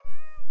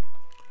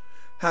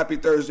Happy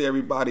Thursday,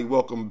 everybody.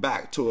 Welcome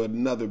back to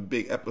another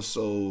big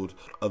episode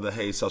of the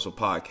Hey Hustle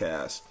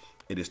podcast.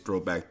 It is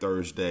ThrowBack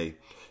Thursday.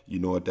 You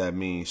know what that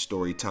means.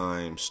 Story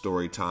time,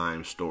 story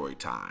time, story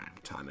time.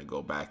 Time to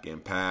go back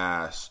in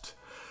past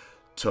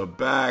to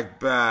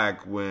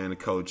back when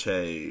Coach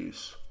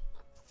Hayes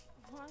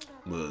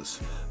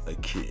was a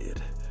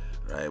kid,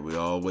 right? We're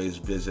always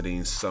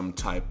visiting some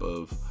type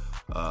of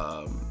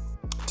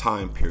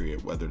time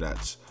period, whether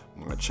that's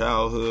my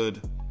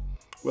childhood,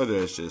 whether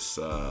it's just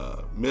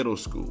middle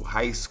school,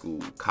 high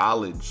school,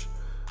 college,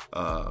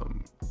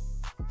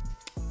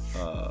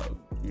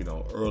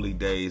 early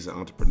days of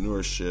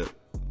entrepreneurship,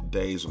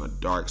 days on the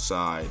dark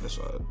side. That's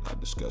what I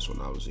discussed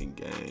when I was in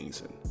gangs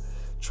and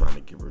trying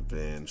to get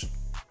revenge.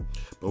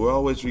 But we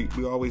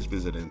always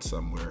visiting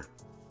somewhere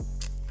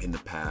in the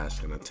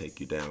past. Gonna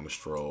take you down the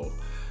stroll.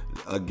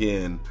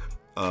 Again,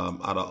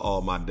 out of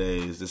all my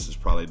days, this is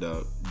probably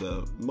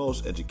the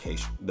most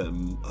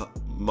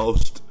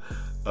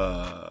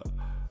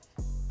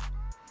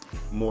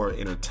more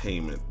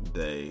entertainment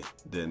day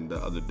than the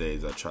other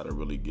days. I try to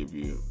really give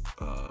you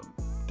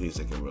things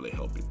that can really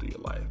help you through your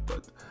life.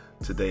 But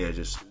today I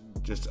just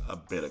a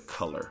bit of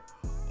color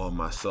on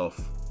myself.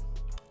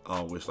 I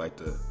always like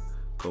to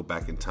go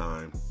back in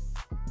time,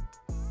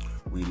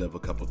 relive a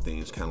couple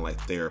things, kind of like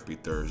Therapy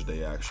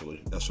Thursday,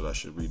 actually. That's what I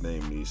should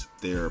rename these,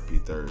 Therapy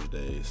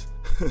Thursdays.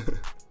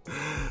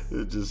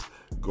 It's just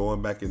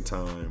going back in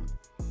time,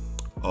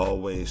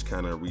 always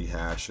kind of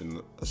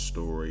rehashing a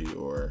story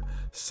or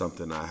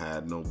something I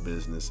had no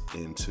business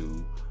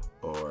into,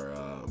 or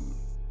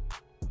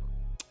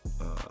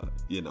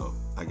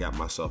I got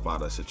myself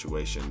out of a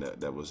situation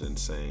that was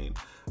insane,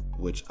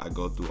 which I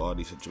go through all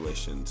these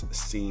situations,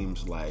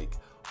 seems like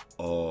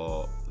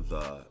all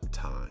the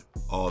time.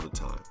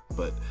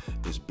 But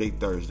it's Big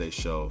Thursday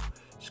show.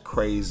 It's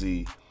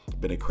crazy.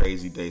 Been a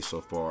crazy day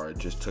so far.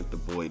 Just took the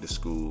boy to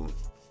school.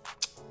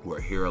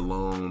 We're here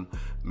alone,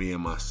 me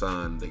and my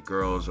son. The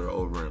girls are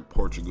over in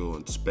Portugal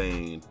and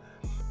Spain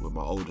with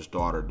my oldest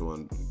daughter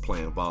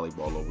playing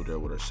volleyball over there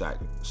with her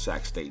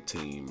Sac State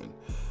team, and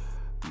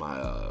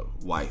my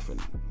wife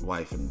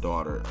and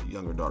daughter,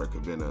 younger daughter,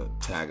 Kavina,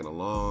 tagging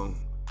along,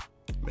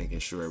 making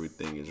sure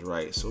everything is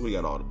right. So we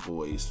got all the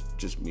boys,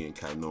 just me and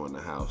Kaino in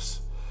the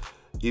house.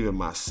 Even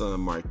my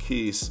son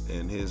Marquise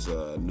and his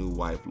new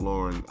wife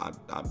Lauren,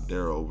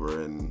 they're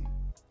over on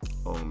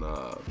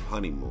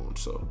honeymoon,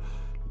 so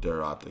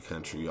they're out the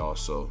country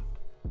also,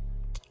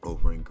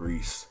 over in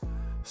Greece.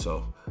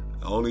 So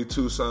the only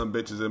two son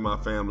bitches in my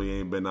family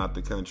ain't been out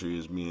the country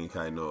is me and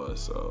Kainoa.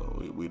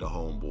 So we the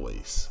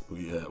homeboys.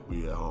 We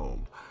at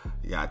home.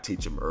 You gotta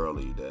teach them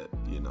early that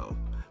you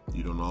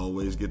don't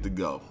always get to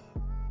go.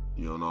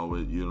 You don't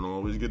always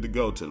get to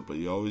go to it, but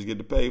you always get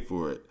to pay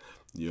for it.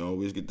 You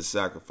always get to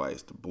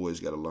sacrifice. The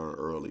boys gotta learn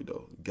early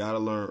though. Gotta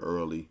learn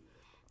early.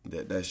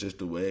 That's just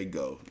the way it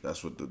go.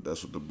 That's what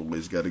the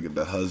boys got to get.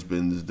 The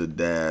husbands, the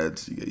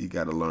dads, you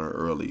got to learn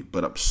early.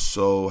 But I'm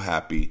so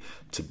happy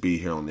to be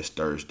here on this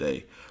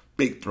Thursday.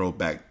 Big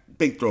throwback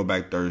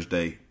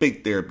Thursday.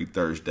 Big Therapy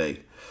Thursday.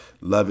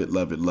 Love it.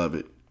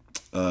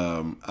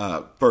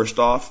 First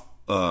off,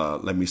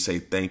 let me say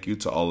thank you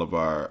to all of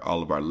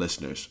our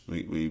listeners.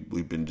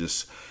 We've been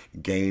just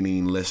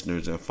gaining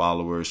listeners and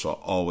followers. So I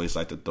always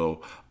like to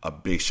throw a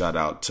big shout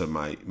out to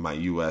my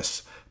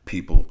U.S.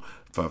 people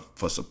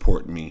for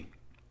supporting me.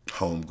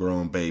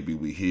 Homegrown, baby,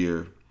 we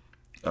here.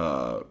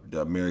 The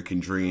American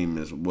dream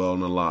is well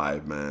and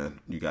alive, man.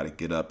 You got to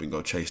get up and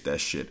go chase that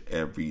shit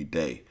every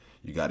day.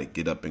 You got to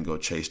get up and go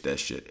chase that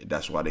shit.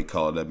 That's why they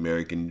call it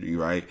American,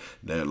 right?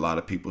 There are a lot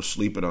of people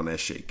sleeping on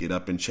that shit. Get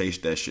up and chase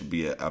that shit.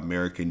 Be an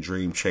American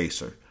dream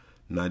chaser.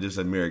 Not just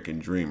American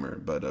dreamer,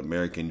 but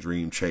American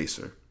dream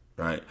chaser,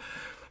 right?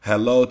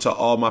 Hello to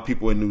all my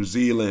people in New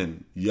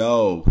Zealand.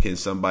 Yo, can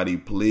somebody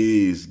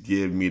please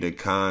give me the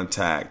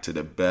contact to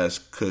the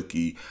best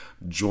cookie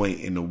joint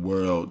in the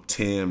world,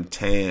 Tim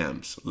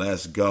Tams.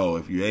 Let's go.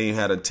 If you ain't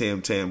had a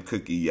Tim Tam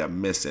cookie, you're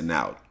missing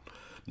out.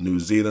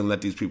 New Zealand,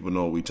 let these people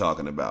know what we're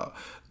talking about.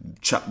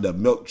 The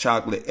milk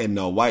chocolate and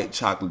the white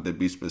chocolate, to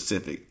be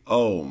specific.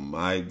 Oh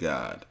my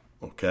God.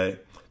 Okay?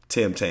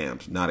 Tim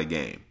Tams, not a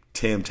game.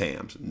 Tim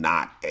Tams,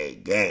 not a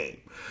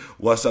game.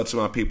 What's up to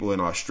my people in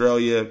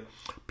Australia?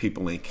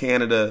 People in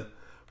Canada,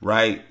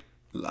 right?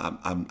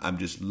 I'm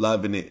just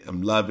loving it.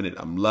 I'm loving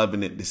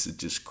it. This is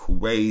just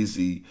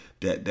crazy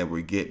that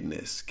we're getting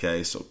this.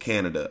 Okay, so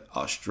Canada,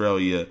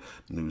 Australia,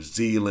 New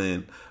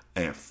Zealand,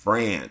 and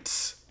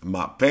France.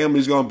 My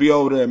family's gonna be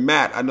over there.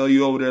 Matt, I know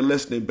you over there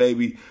listening,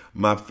 baby.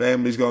 My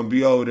family's gonna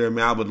be over there,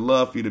 man. I would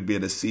love for you to be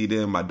able to see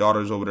them. My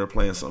daughter's over there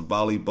playing some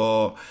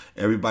volleyball.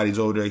 Everybody's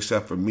over there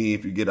except for me.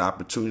 If you get an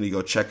opportunity,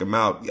 go check them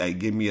out. Hey,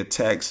 give me a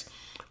text.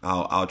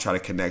 I'll try to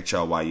connect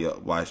y'all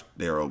while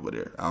they're over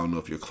there. I don't know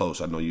if you're close.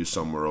 I know you're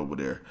somewhere over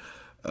there.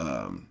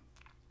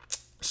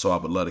 So I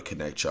would love to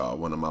connect y'all.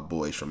 One of my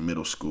boys from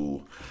middle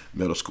school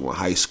and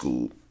high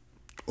school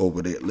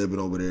over there, living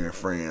over there in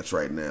France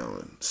right now.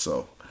 And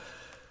so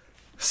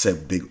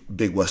said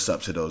big what's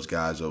up to those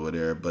guys over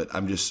there. But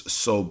I'm just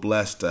so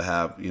blessed to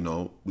have,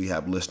 we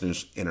have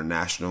listeners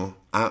international.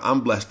 I'm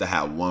blessed to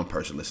have one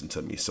person listen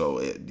to me. So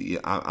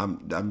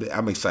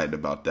I'm excited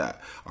about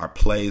that. Our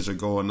plays are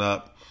going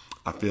up.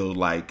 I feel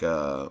like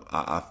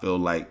I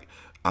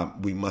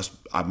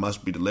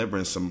must be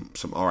delivering some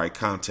all right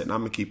content. And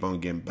I'm gonna keep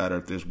on getting better.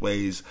 If there's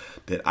ways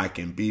that I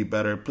can be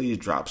better, please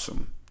drop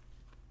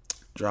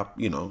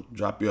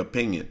your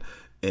opinion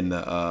in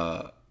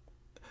the.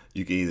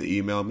 You can either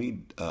email me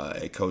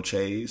at Coach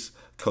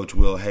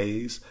Will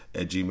Hayes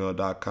at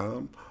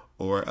gmail.com,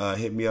 or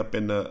hit me up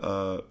in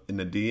the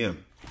DM.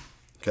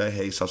 Okay,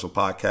 Hayes Hustle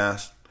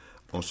Podcast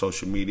on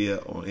social media,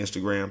 on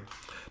Instagram.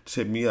 Just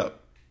hit me up.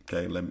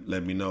 Okay,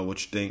 let me know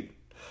what you think.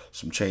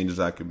 Some changes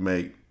I could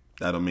make.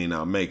 That don't mean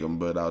I'll make them,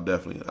 but I'll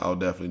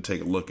definitely take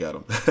a look at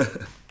them.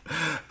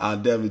 I'll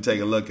definitely take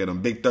a look at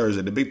them. Big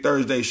Thursday. The Big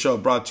Thursday show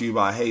brought to you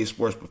by Hayes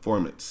Sports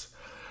Performance.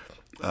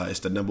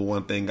 It's the number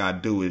one thing I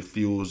do. It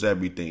fuels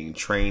everything.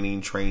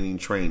 Training.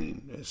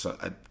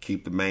 I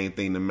keep the main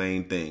thing the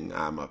main thing.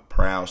 I'm a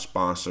proud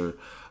sponsor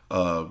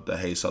of the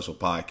Hayes Hustle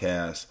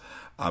Podcast.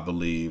 I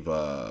believe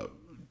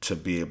to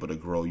be able to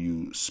grow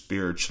you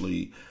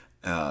spiritually,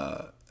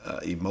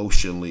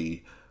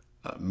 emotionally,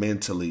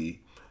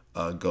 mentally,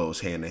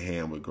 goes hand in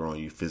hand with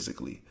growing you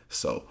physically.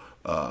 So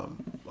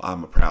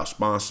I'm a proud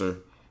sponsor.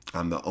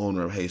 I'm the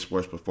owner of Hayes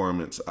Sports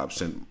Performance. I've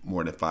sent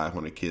more than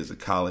 500 kids to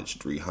college,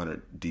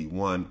 300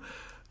 D1,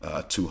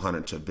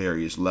 200 to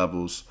various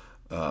levels,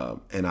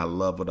 and I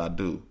love what I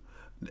do.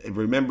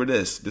 Remember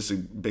this is a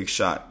big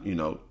shot.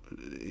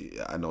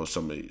 I know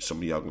some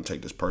of y'all gonna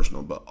take this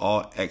personal, but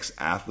all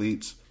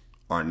ex-athletes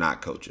are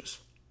not coaches.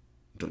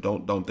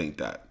 Don't think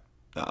that.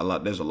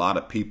 There's a lot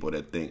of people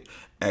that think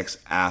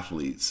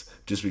ex-athletes,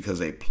 just because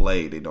they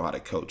play, they know how to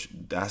coach.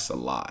 That's a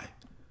lie.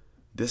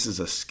 This is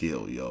a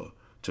skill, yo.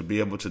 To be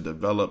able to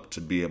develop, to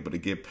be able to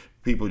get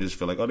people just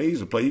feel like, oh, they used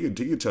to play. He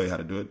can tell you how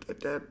to do it.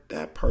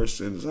 That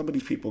person, some of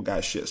these people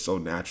got shit so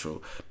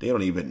natural, they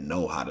don't even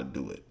know how to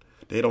do it.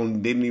 They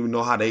didn't even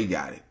know how they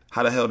got it.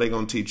 How the hell they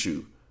gonna teach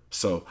you?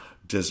 So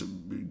just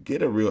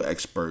get a real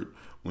expert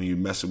when you're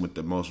messing with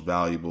the most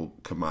valuable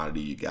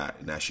commodity you got,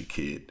 and that's your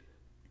kid.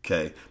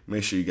 Okay,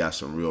 make sure you got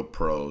some real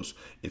pros.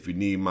 If you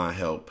need my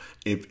help,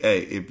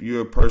 if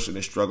you're a person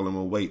that's struggling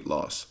with weight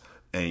loss,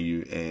 and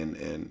you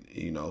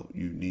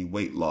need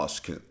weight loss,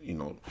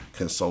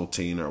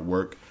 consulting or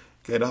work,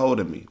 get a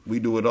hold of me. We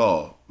do it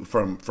all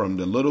from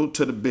the little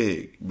to the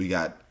big. We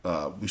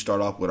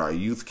start off with our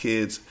youth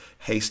kids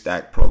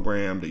Haystack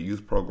program, the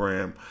youth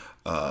program.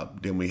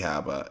 Then we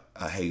have a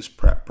Hayes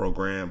Prep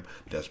program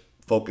that's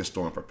focused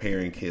on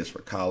preparing kids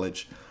for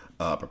college,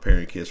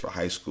 preparing kids for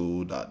high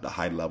school, the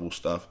high level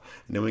stuff.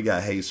 And then we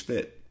got Hayes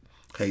Fit.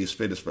 Hayes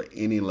Fit is for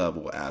any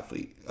level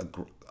athlete,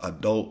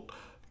 adult,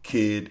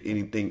 kid,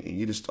 anything, and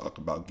you just talk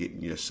about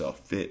getting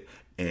yourself fit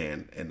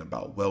and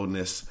about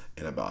wellness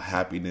and about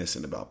happiness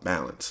and about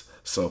balance.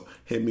 So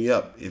hit me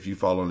up if you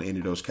fall on any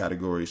of those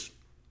categories.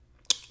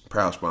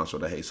 Proud sponsor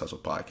of the Hayes Hustle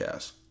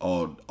Podcast.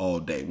 All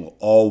day. Will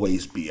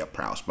always be a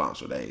proud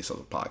sponsor of the Hayes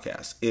Hustle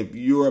Podcast. If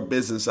you're a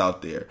business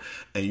out there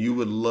and you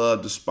would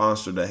love to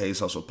sponsor the Hayes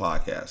Hustle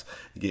Podcast,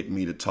 get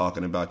me to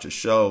talking about your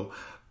show,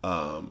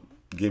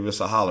 give us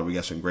a holler. We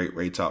got some great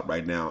rates out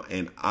right now.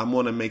 And I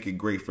want to make it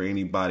great for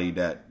anybody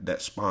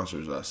that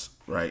sponsors us,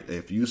 right?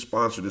 If you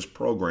sponsor this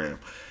program,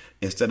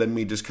 instead of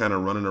me just kind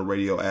of running a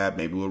radio ad,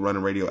 maybe we'll run a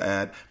radio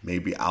ad.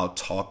 Maybe I'll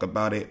talk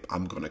about it.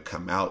 I'm going to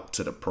come out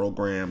to the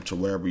program, to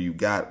wherever you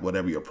got,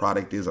 whatever your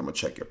product is. I'm going to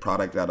check your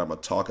product out. I'm going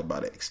to talk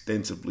about it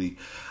extensively.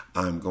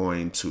 I'm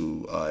going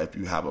to, if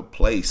you have a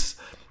place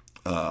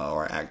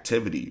or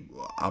activity,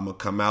 I'm going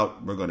to come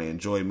out. We're going to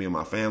enjoy, me and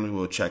my family.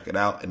 We'll check it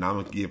out. And I'm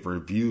going to give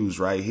reviews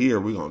right here.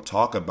 We're going to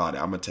talk about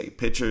it. I'm going to take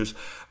pictures.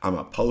 I'm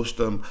going to post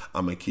them.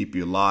 I'm going to keep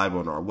you live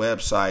on our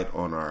website,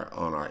 on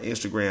our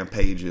Instagram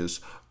pages,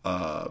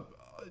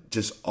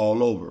 just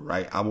all over,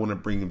 right? I want to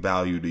bring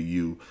value to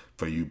you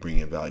for you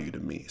bringing value to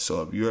me.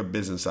 So if you're a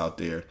business out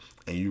there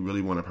and you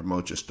really want to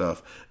promote your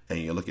stuff and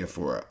you're looking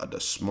for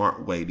the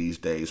smart way these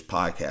days,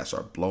 podcasts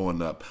are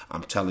blowing up.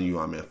 I'm telling you,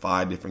 I'm in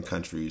 5 different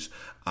countries.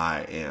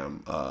 I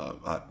am,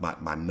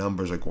 my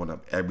numbers are going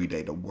up every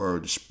day. The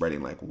word is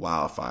spreading like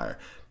wildfire.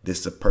 This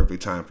is the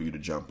perfect time for you to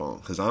jump on,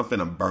 because I'm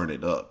finna burn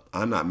it up.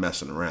 I'm not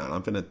messing around.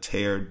 I'm finna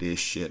tear this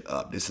shit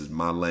up. This is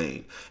my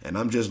lane, and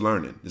I'm just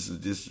learning. This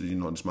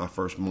is my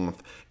first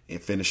month and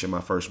finishing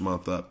my first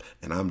month up,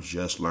 and I'm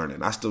just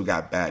learning. I still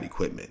got bad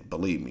equipment,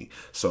 believe me.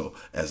 So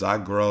as I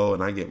grow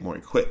and I get more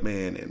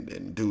equipment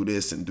and do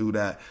this and do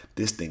that,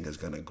 this thing is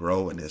gonna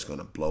grow and it's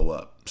gonna blow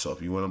up. So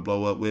if you want to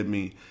blow up with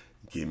me,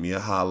 give me a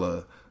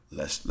holla.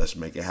 Let's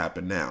make it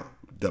happen now.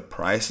 The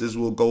prices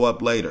will go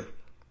up later.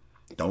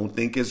 Don't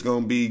think it's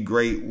gonna be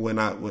great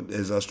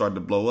as I start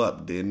to blow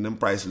up. Then them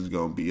prices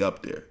gonna be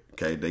up there.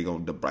 Okay,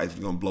 the price is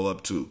gonna blow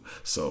up too.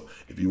 So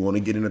if you want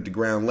to get in at the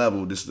ground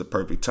level, this is the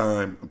perfect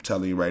time. I'm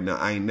telling you right now,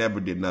 I ain't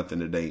never did nothing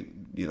today,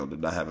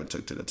 that I haven't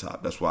took to the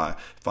top. That's why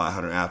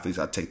 500 athletes,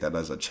 I take that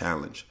as a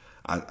challenge.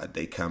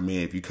 They come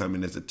in. If you come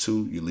in as a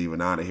 2, you're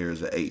leaving out of here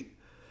as an 8.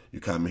 You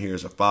come in here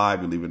as a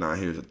 5, you leave it out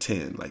here as a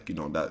 10. Like, you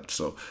know,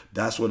 so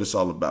that's what it's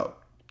all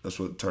about. That's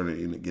what turning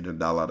in and getting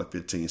 $1 out of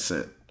 15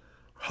 cents.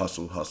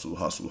 Hustle, hustle,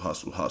 hustle,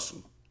 hustle,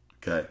 hustle.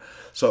 Okay.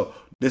 So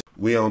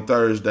we on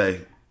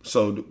Thursday.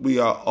 So we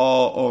are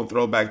all on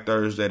Throwback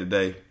Thursday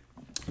today.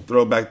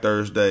 Throwback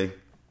Thursday.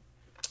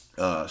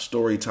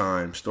 Story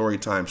time.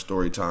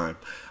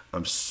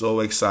 I'm so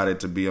excited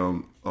to be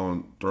on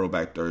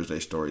Throwback Thursday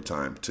story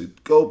time, to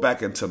go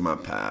back into my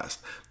past,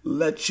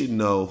 let you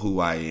know who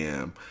I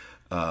am.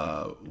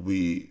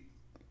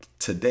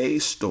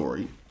 Today's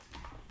story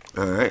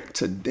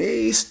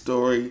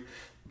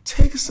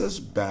takes us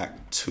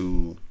back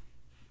to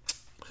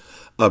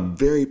a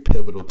very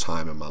pivotal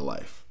time in my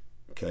life.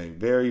 Okay,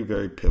 very,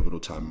 very pivotal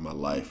time in my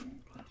life.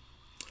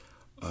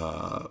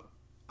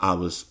 I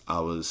was,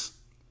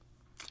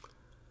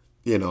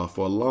 you know,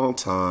 for a long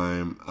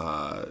time,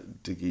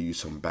 to give you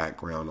some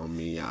background on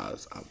me, I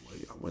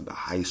went to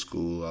high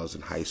school. I was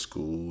in high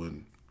school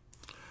and,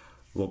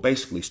 well,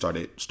 basically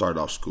started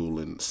off school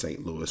in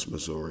St. Louis,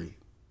 Missouri,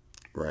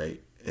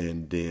 right?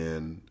 And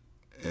then,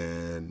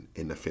 in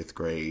the 5th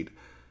grade,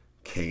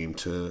 came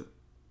to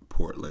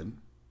Portland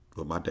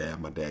with my dad.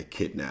 My dad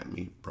kidnapped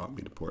me, brought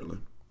me to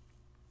Portland.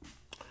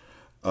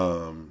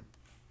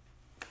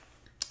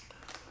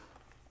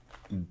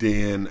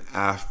 Then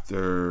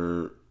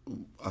after,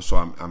 so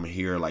I'm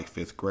here like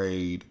 5th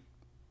grade,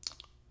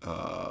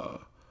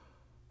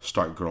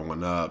 start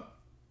growing up.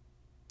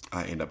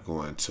 I end up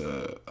going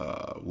to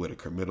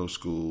Whitaker Middle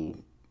School,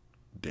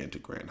 then to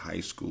Grant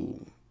High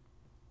School.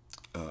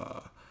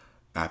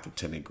 After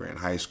attending Grant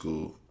High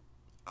School,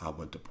 I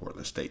went to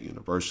Portland State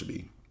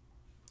University.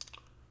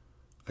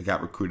 I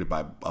got recruited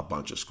by a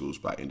bunch of schools,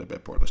 but I ended up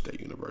at Portland State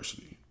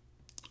University.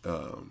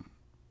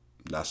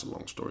 That's a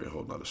long story, a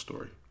whole nother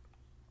story.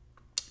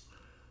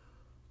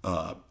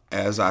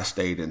 As I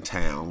stayed in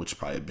town, which is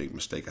probably a big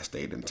mistake, I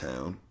stayed in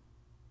town.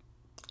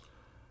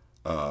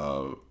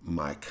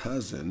 My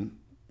cousin,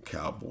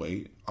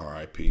 Cowboy,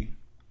 R.I.P.,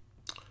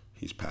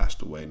 he's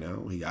passed away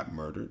now. He got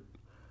murdered.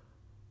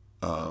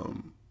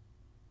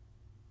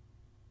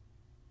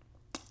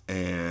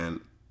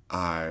 And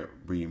I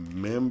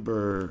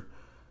remember,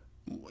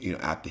 you know,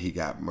 after he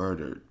got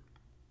murdered,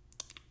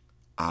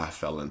 I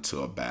fell into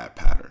a bad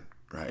pattern,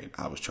 right?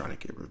 I was trying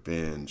to get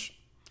revenge.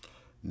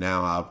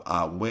 Now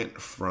I went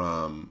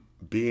from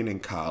being in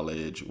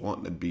college,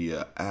 wanting to be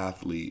an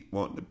athlete,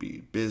 wanting to be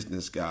a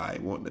business guy,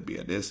 wanting to be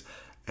a this,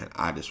 and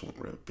I just want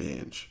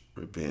revenge,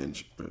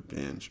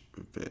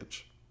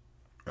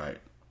 right?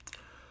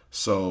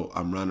 So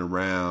I'm running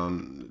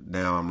around.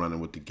 Now I'm running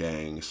with the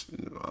gangs.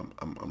 You know,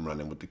 I'm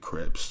running with the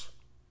Crips,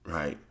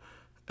 right?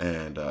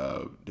 And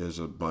there's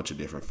a bunch of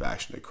different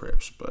factions of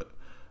Crips, but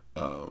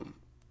I'm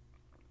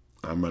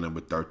running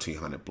with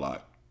 1300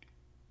 Block,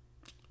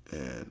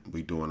 and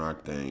we doing our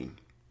thing.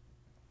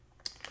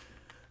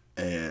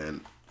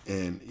 And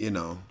you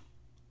know,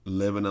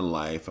 living a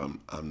life I'm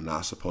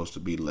not supposed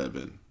to be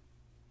living.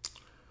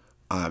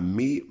 I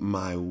meet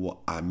my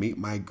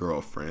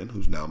girlfriend,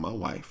 who's now my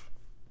wife.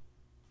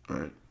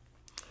 Right.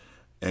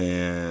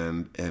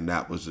 And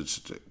that was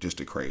just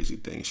a crazy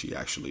thing. She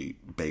actually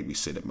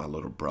babysitted my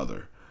little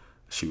brother.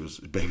 She was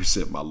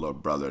babysitting my little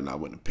brother, and I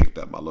went and picked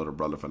up my little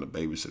brother from the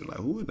babysitter. Like,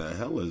 who in the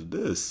hell is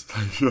this?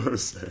 You know what I'm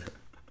saying?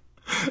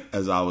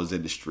 As I was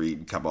in the street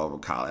and come over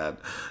college,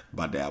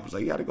 my dad was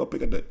like, "You got to go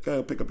pick up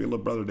your little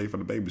brother today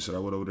from the babysitter." I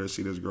went over there to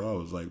see this girl. I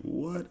was like,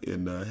 "What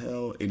in the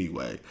hell?"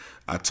 Anyway,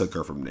 I took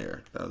her from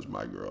there. That was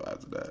my girl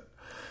after that.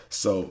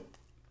 So,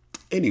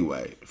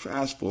 anyway,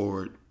 fast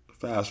forward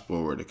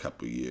a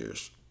couple of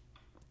years.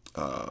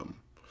 You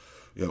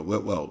know,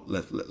 well,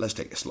 let's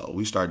take it slow.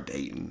 We start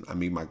dating. I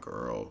meet my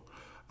girl.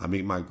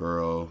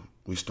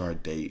 We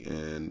start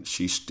dating.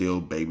 She's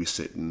still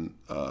babysitting.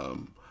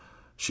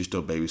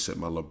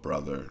 My little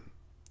brother.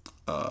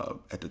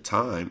 At the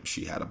time,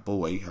 she had a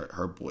boy.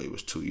 Her boy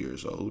was 2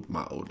 years old,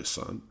 my oldest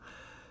son.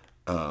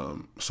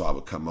 So I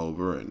would come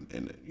over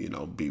and you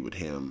know, be with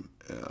him,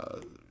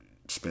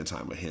 spend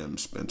time with him,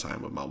 spend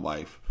time with my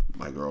wife,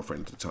 my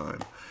girlfriend at the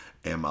time,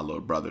 and my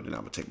little brother. Then I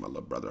would take my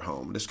little brother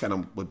home. This kind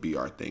of would be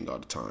our thing all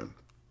the time.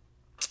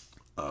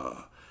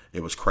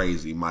 It was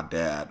crazy. My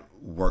dad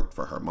worked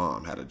for her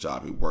mom, had a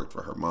job. He worked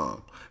for her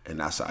mom, and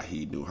that's how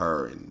he knew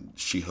her. And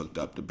she hooked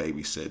up to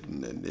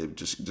babysitting, and it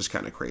just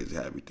kind of crazy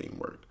how everything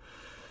worked.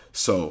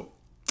 So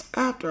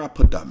after I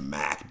put the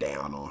Mac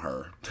down on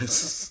her,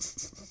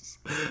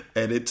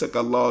 and it took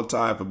a long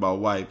time for my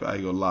wife. I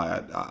ain't gonna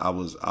lie. I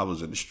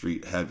was in the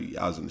street heavy.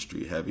 I was in the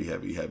street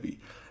heavy.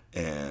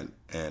 And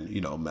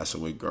you know,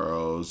 messing with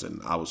girls,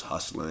 and I was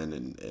hustling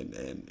and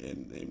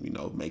you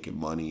know, making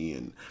money.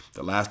 And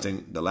the last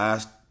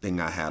thing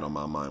I had on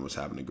my mind was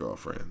having a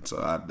girlfriend. So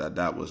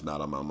that was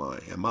not on my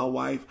mind. And my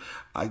wife,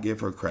 I give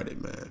her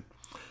credit, man.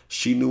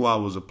 She knew I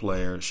was a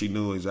player. She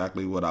knew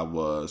exactly what I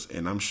was,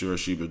 and I'm sure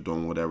she was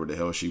doing whatever the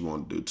hell she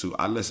wanted to do too.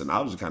 I was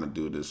the kind of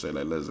dude that say,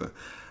 like, listen,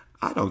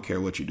 I don't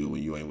care what you do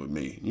when you ain't with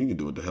me. You can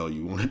do what the hell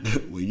you want to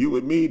do. When you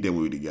with me, then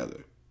we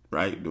together.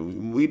 right?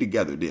 We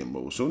together then,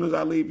 but as soon as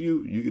I leave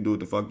you, you can do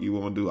what the fuck you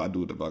want to do. I do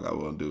what the fuck I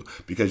want to do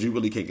because you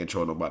really can't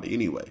control nobody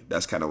anyway.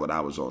 That's kind of what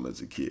I was on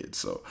as a kid.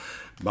 So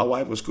my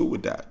wife was cool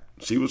with that.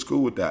 She was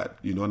cool with that.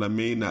 You know what I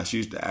mean? Now, she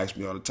used to ask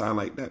me all the time,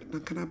 like,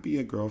 can I be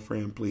a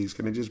girlfriend, please?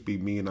 Can it just be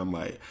me? And I'm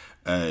like,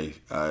 hey,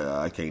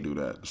 I can't do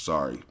that.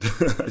 Sorry.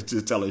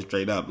 Just tell her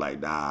straight up, like,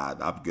 nah,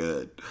 I'm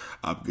good.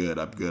 I'm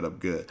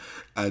good.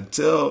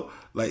 Until,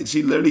 like,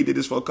 she literally did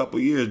this for a couple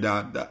of years.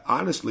 Now,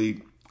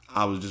 honestly,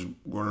 I was just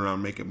going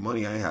around making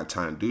money. I ain't had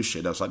time to do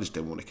shit else. I just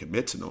didn't want to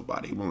commit to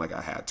nobody. It wasn't like I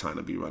had time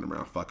to be running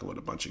around fucking with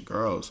a bunch of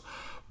girls.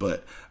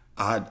 But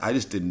I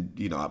just didn't,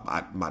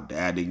 my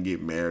dad didn't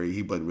get married.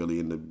 He wasn't really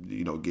into,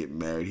 getting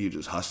married. He was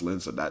just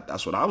hustling. So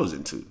that's what I was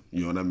into.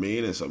 You know what I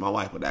mean? And so my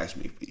wife would ask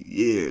me for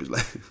years,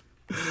 like,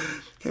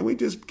 can I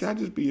just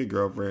be your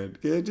girlfriend?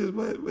 Why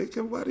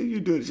do you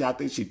do it? I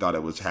think she thought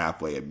it was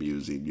halfway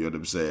amusing. You know what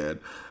I'm saying?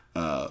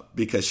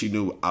 Because she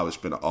knew I would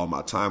spend all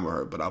my time with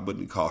her, but I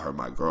wouldn't call her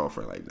my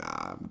girlfriend. Like,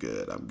 nah, I'm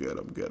good.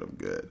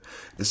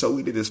 And so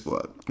we did this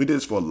for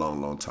a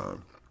long, long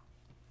time.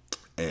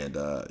 And,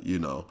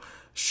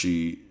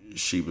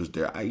 she was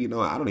there. I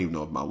don't even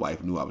know if my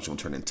wife knew I was going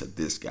to turn into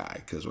this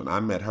guy. Because when I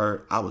met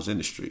her, I was in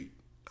the street.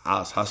 I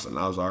was hustling.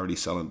 I was already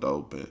selling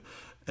dope.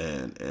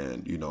 And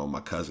my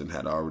cousin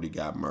had already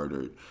got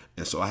murdered.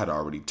 And so I had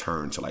already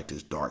turned to like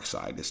this dark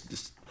side,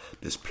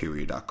 this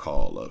period I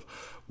call of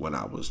when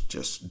I was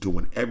just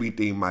doing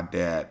everything my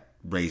dad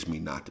raised me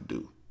not to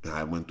do. And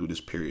I went through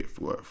this period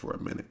for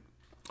a minute.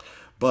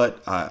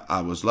 But I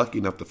was lucky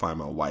enough to find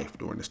my wife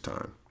during this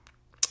time.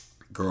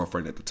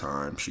 Girlfriend at the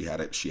time. She had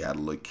a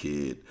little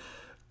kid.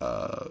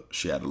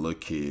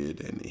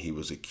 And he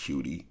was a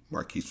cutie.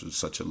 Marquise was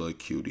such a little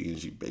cutie, and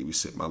she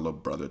babysit my little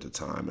brother at the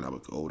time, and I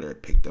would go there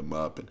and pick them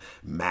up and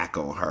mac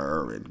on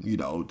her, and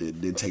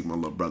didn't take my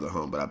little brother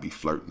home, but I'd be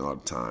flirting all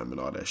the time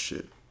and all that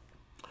shit.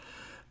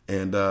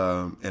 And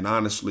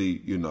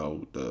honestly,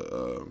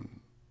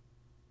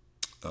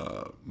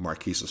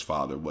 Marquise's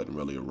father wasn't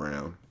really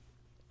around.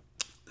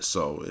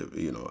 So,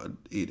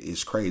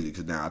 it's crazy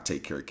because now I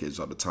take care of kids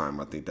all the time.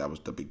 I think that was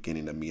the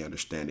beginning of me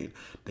understanding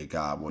that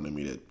God wanted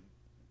me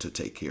to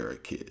take care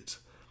of kids,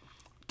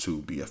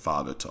 to be a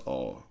father to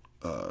all.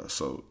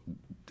 So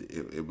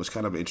it was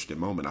kind of an interesting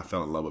moment. I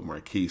fell in love with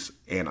Marquise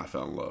and I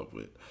fell in love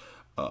with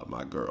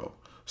my girl.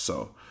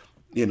 So,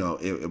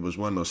 it was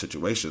one of those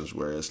situations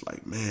where it's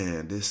like,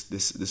 man,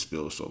 this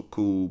feels so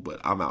cool, but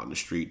I'm out in the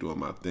street doing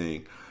my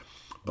thing.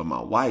 But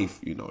my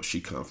wife,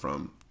 she come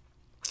from,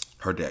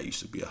 her dad used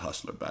to be a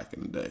hustler back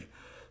in the day,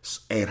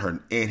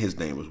 and his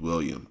name was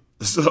William.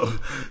 So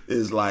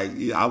it's like,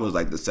 I was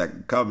like the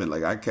second coming.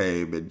 Like I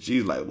came and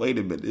she's like, wait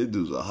a minute, this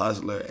dude's a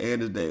hustler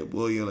and his name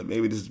William. Like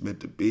maybe this is meant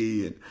to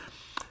be. And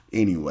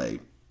anyway,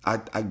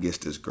 I guess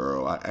this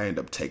girl, I ended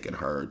up taking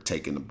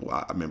the boy.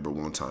 I remember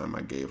one time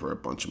I gave her a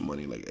bunch of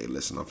money. Like, hey,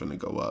 listen, I'm finna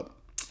go up.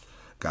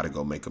 Got to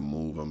go make a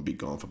move. I'm gonna be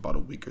gone for about a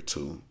week or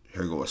two.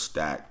 Here go a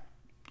stack.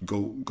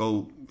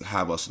 Go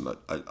have us in an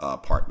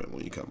apartment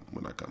when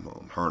I come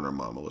home. Her and her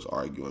mama was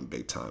arguing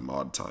big time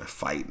all the time,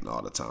 fighting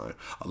all the time.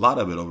 A lot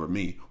of it over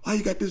me. Why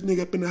you got this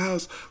nigga up in the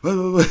house?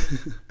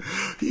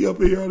 He up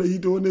here, he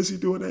doing this, he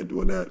doing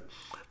that.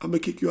 I'm gonna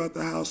kick you out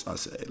the house. I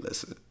said, hey,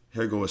 listen,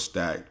 here go a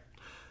stack.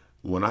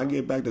 When I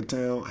get back to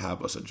town,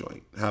 have us a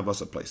joint, have us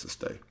a place to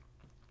stay.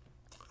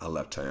 I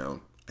left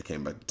town. I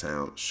came back to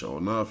town. Sure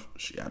enough,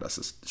 she had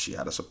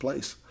us a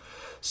place.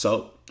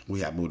 So we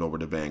had moved over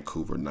to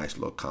Vancouver, nice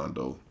little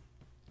condo.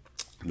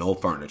 No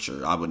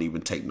furniture. I wouldn't even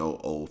take no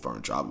old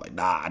furniture. I was like,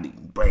 nah, I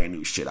need brand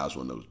new shit. I was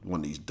one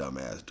of these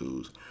dumbass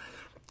dudes.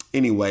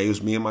 Anyway, it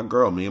was me and my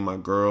girl, and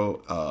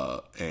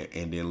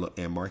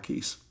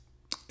Marquise.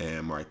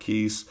 And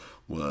Marquise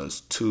was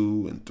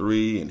 2 and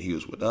 3, and he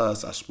was with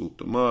us. I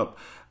swooped him up.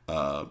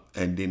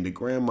 And then the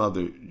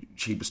grandmother,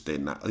 she was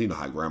staying. You know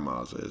how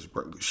grandmas is.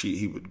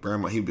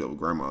 He'd build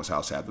grandma's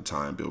house half the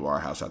time, build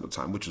our house half the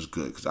time, which was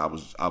good because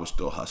I was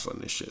still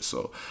hustling and shit.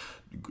 So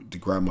the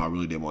grandma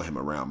really didn't want him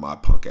around my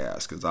punk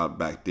ass because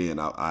back then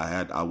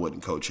I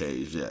wasn't Coach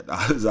Hayes yet.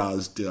 I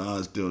was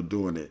still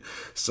doing it.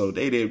 So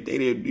they did.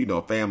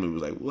 Family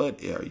was like,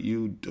 what are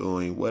you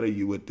doing? What are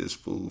you with this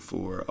fool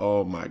for?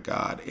 Oh my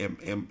God!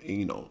 And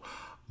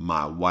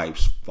my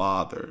wife's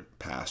father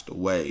passed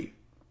away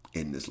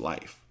in this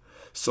life.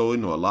 So, a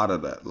lot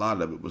of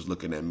it was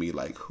looking at me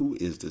like, who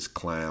is this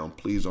clown?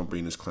 Please don't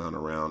bring this clown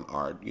around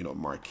our,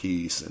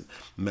 Marquise and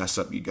mess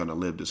up. You're going to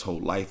live this whole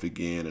life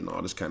again and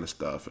all this kind of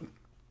stuff.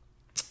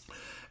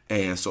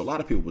 And so a lot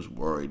of people was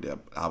worried that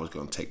I was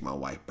going to take my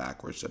wife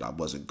backwards, that I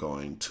wasn't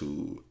going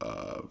to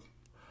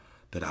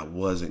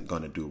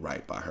do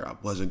right by her. I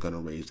wasn't going to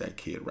raise that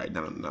kid right.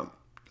 Now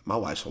my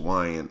wife's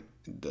Hawaiian.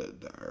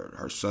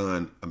 Her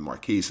son,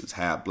 Marquise, is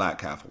half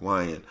black, half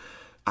Hawaiian.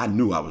 I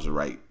knew I was the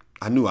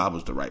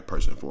right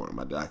person for him.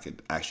 I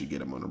could actually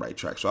get him on the right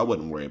track. So I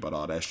wouldn't worry about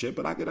all that shit,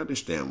 but I could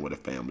understand where the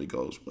family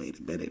goes. Wait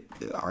a minute,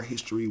 our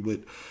history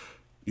with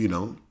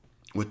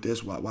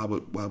this,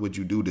 why would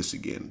you do this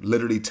again?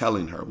 Literally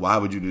telling her, why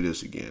would you do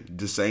this again?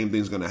 The same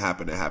thing's going to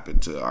happen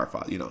to our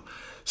father,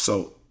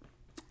 So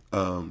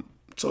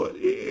So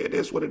it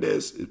is what it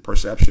is.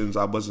 Perceptions.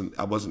 I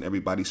wasn't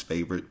everybody's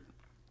favorite.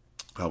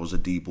 I was a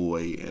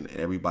D-boy, and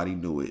everybody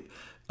knew it.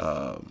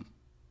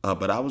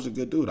 But I was a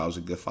good dude. I was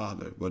a good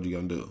father. What are you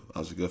gonna do? I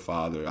was a good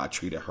father. I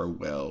treated her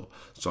well.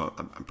 So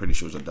I'm pretty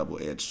sure it's a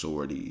double-edged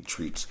sword. He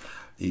treats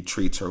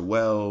her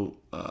well.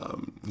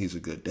 He's a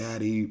good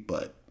daddy,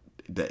 but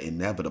the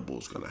inevitable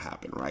is gonna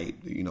happen, right?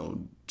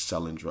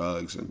 Selling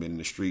drugs and being in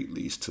the street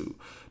leads to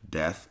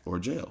death or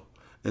jail.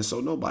 And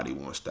so nobody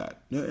wants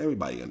that.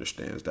 Everybody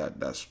understands that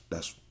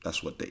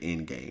that's what the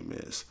end game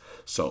is.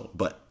 So,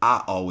 but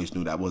I always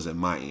knew that wasn't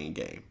my end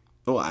game.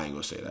 Well, I ain't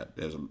gonna say that.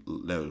 There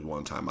was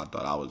one time I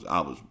thought I was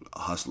a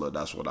hustler.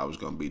 That's what I was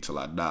gonna be till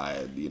I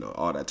died.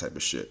 All that type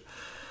of shit.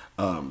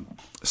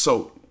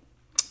 So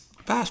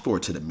fast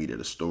forward to the meat of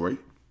the story.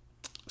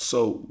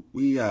 So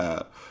we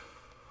have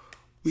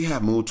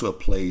moved to a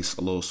place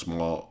a little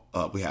small.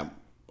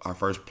 Our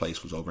first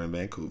place was over in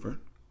Vancouver,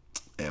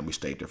 and we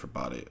stayed there for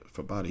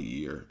about a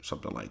year,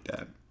 something like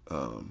that.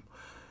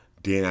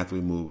 Then after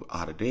we moved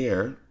out of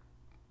there,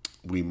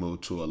 we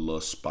moved to a little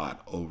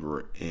spot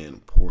over in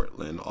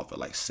Portland off of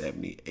like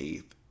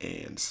 78th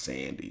and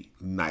Sandy.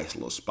 Nice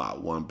little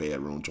spot,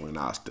 1-bedroom joint.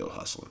 I was still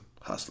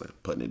hustling,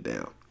 putting it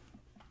down.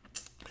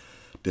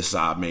 This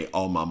side made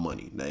all my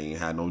money. I ain't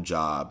had no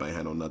job. I ain't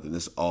had no nothing.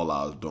 This all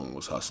I was doing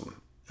was hustling.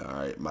 All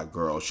right. My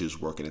girl, she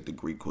was working at the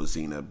Greek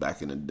Cuisine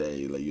back in the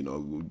day,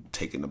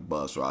 taking the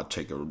bus, or I'd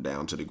take her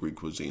down to the Greek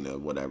Cuisine,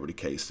 whatever the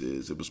case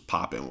is. It was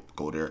popping.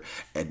 Go there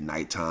at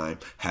nighttime,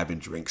 having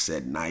drinks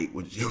at night.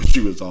 When she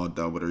was all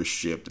done with her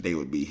shift, they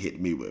would be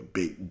hitting me with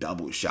big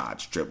double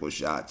shots, triple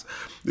shots.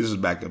 This was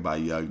back in my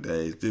young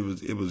days.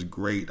 It was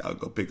great. I'd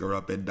go pick her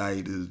up at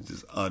night. It was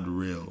just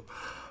unreal.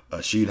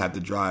 She'd have to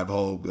drive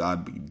home because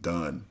I'd be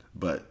done.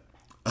 But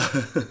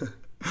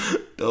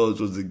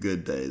those was the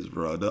good days,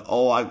 bro.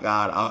 Oh my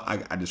God,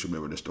 I just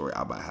remember the story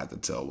I might have to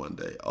tell one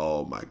day.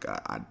 Oh my God,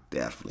 I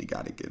definitely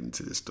got to get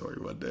into this story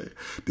one day.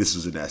 This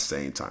was in that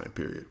same time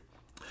period.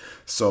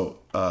 So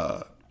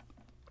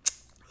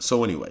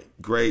anyway,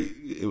 great.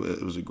 It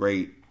was a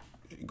great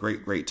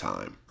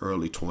time.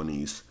 Early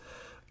 20s.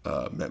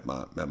 Met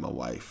my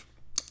wife,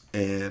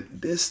 and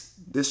this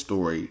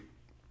story.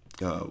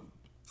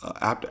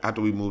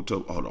 After we moved to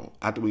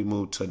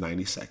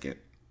 92nd,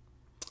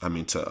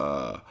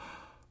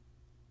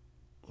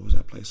 what was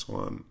that place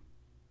on?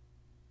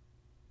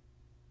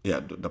 Yeah,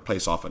 the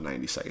place off of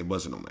 92nd. It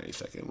wasn't on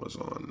 92nd. It was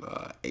on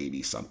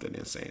 80 something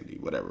in Sandy,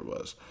 whatever it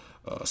was.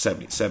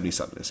 70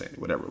 something in Sandy,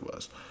 whatever it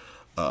was.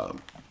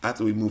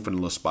 After we moved from the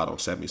little spot on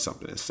 70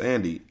 something in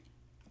Sandy,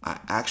 I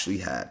actually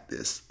had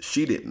this.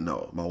 She didn't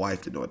know. My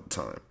wife didn't know at the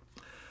time,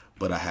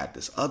 but I had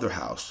this other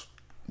house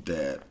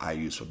that I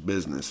used for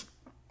business.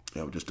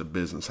 Just a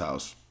business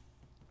house.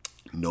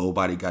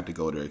 Nobody got to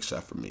go there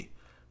except for me.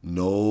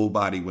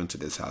 Nobody went to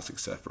this house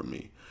except for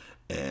me.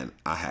 And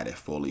I had it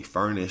fully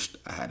furnished.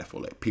 I had it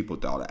full of people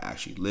thought I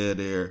actually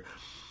lived there.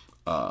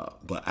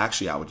 But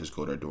actually, I would just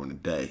go there during the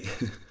day.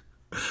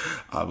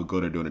 I would go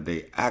there during the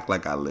day, act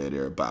like I lived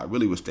there, but I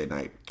really would stay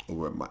night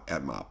over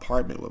at my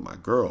apartment with my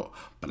girl.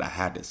 But I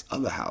had this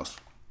other house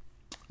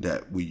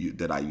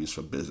that I used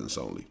for business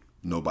only.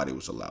 Nobody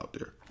was allowed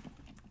there.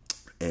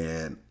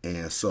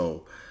 And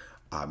so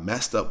I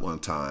messed up one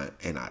time,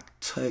 and I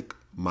took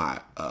my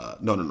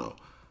no.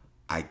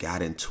 I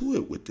got into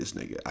it with this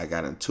nigga. I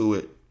got into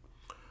it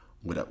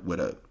with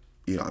a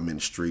I'm in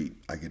the street.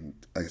 I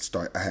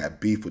had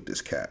beef with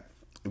this cat.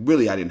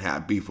 Really, I didn't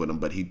have beef with him,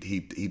 but he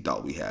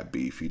thought we had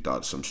beef. He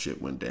thought some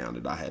shit went down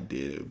that I had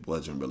did. It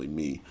wasn't really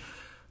me,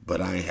 but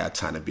I ain't had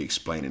time to be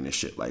explaining this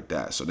shit like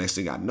that. So next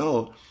thing I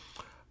know,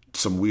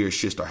 some weird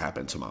shit start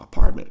happening to my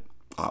apartment.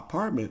 I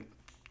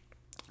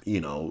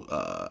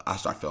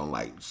start feeling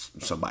like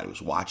somebody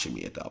was watching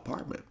me at the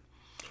apartment.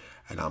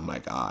 And I'm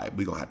like, all right,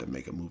 we're going to have to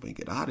make a move and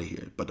get out of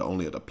here. But the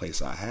only other place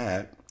I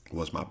had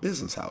was my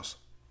business house.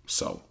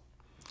 So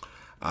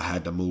I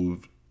had to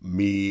move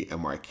me and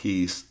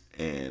Marquise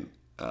and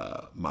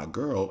my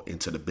girl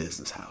into the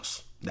business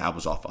house. That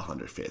was off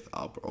 105th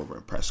over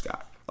in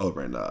Prescott,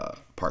 over in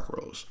Park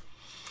Rose.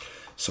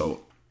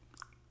 So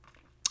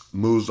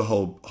moves the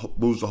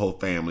whole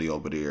family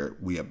over there.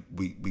 We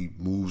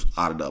moved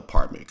out of the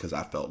apartment because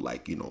I felt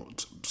like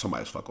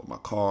somebody was fucking with my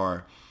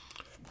car.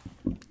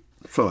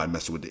 Somebody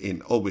messing with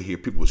and over here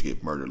people was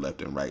getting murdered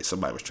left and right.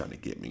 Somebody was trying to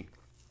get me.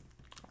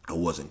 I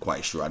wasn't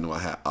quite sure. I knew I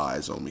had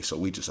eyes on me, so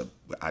we just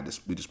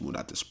moved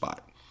out this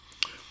spot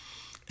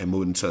and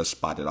moved into a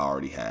spot that I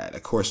already had.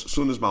 Of course, as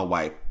soon as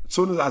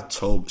I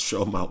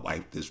showed my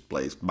wife this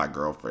place, my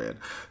girlfriend,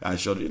 I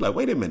showed her, like,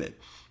 wait a minute.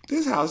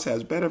 This house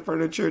has better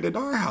furniture than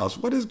our house.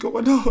 What is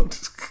going on?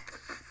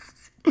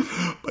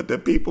 But the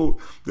people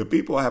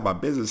I had my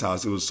business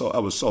house, I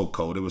was so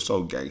cold. It was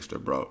so gangster,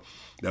 bro.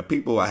 The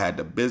people I had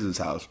the business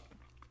house,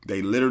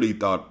 they literally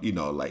thought,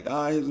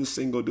 here's a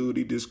single dude.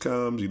 He just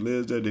comes, he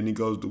lives there, then he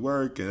goes to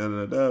work,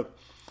 and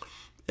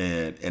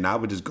and I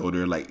would just go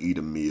there, like, eat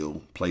a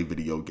meal, play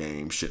video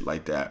games, shit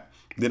like that.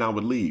 Then I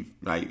would leave,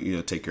 right?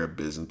 Take care of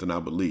business. Then I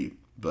would leave,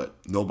 but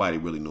nobody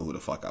really knew who the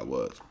fuck I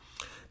was.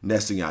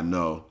 Next thing I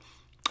know,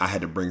 I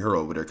had to bring her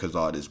over there because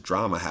all this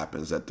drama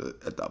happens at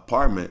the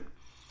apartment.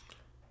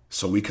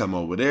 So we come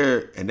over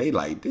there and they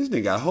like, this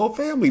nigga got a whole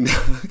family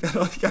now. He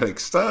got a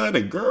son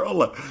and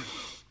girl.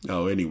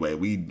 No, anyway,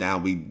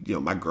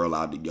 my girl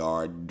out in the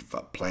yard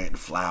planting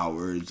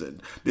flowers,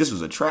 and this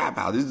was a trap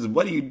house.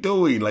 What are you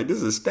doing? Like, this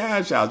is a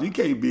stash house. You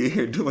can't be in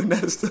here doing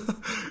that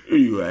stuff.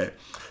 Anyway,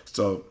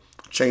 so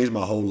changed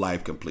my whole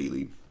life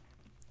completely.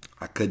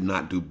 I could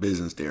not do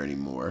business there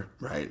anymore,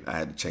 right? I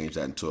had to change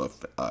that into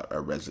a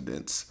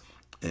residence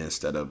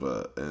instead of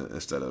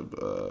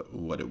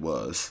what it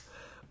was.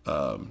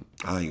 I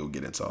ain't gonna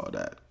get into all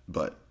that,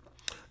 but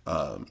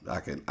I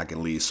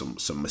can leave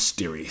some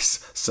mysteria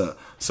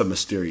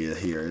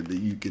here that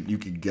you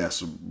can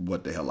guess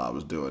what the hell I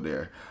was doing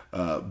there.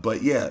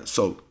 But yeah,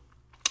 so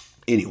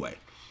anyway,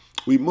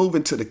 we move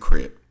into the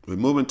crib.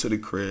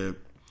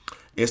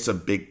 It's a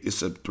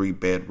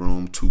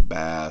 3-bedroom,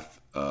 2-bath,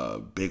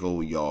 big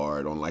old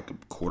yard on like a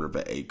quarter of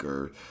an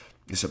acre.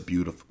 It's a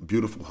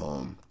beautiful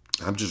home.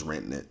 I'm just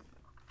renting it.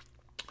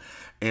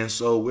 And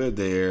so we're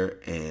there,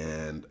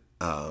 and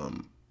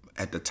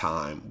at the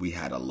time we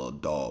had a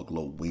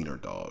little wiener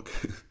dog.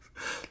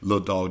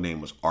 Little dog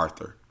name was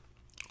Arthur.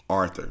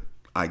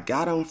 I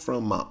got him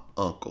from my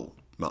uncle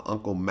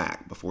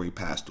Mac before he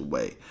passed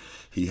away.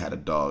 He had a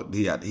dog.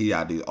 He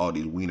had all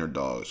these wiener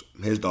dogs.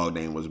 His dog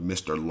name was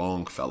Mr.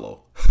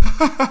 Longfellow.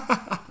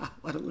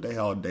 Who the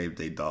hell named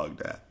their dog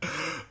that?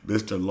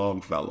 Mr.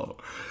 Longfellow.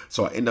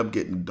 So I ended up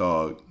getting a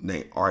dog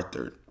named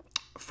Arthur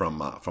from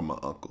my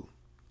uncle.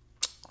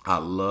 I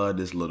love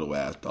this little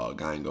ass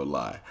dog. I ain't gonna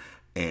lie.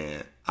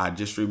 And I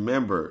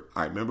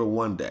remember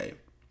one day.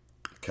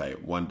 Okay,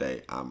 one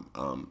day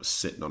I'm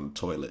sitting on the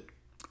toilet.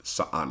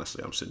 So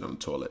honestly, I'm sitting on the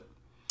toilet.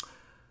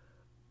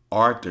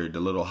 Arthur, the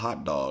little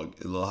hot dog,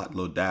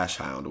 little dash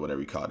hound or whatever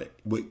you called it,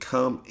 would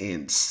come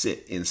and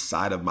sit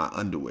inside of my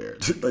underwear.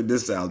 Like,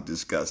 this sounds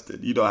disgusting.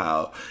 You know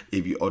how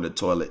if you're on the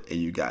toilet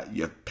and you got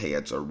your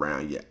pants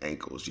around your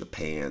ankles, your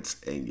pants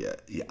and your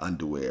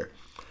underwear,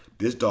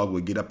 this dog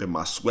would get up in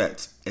my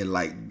sweats and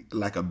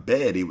like a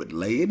bed, he would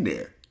lay in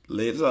there.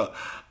 So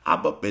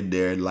I'm up in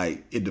there,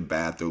 like in the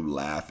bathroom,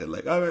 laughing,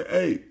 like, all right,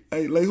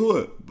 hey, lay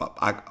who?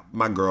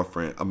 My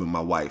girlfriend,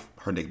 my wife,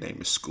 her nickname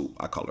is Scoop.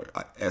 I call her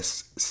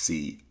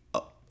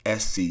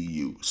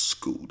SCU,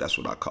 Scoop. That's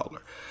what I call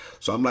her.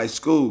 So I'm like,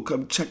 Scoop,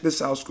 come check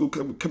this out, Scoop.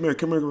 Come here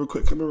real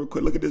quick.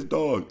 Look at this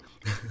dog.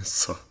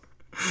 So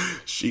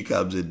she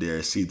comes in there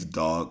and sees the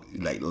dog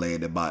like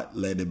laying in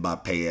my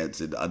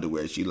pants and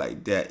underwear. She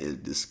like, that is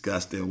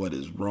disgusting. What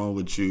is wrong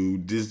with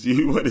you?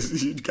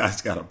 You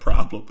guys got a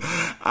problem.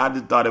 I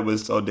just thought it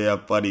was so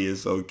damn funny and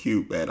so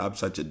cute, man. I'm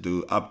such a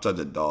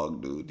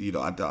dog dude. You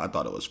know, I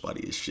thought it was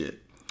funny as shit.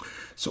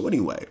 So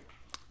anyway,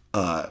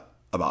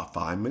 about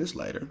 5 minutes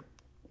later,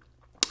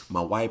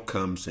 my wife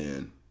comes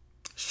in.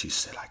 She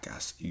said,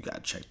 you got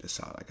to check this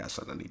out. I got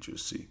something I need you to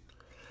see.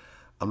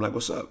 I'm like,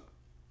 what's up?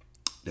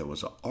 There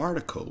was an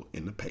article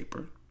in the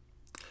paper,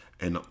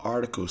 and the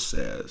article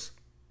says,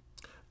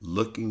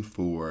 looking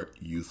for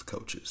youth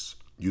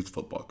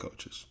football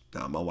coaches.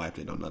 Now, my wife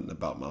didn't know nothing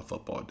about my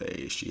football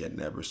days. She had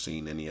never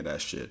seen any of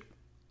that shit.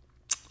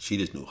 She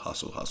just knew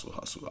hustle. I was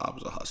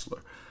a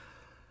hustler.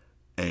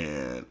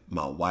 And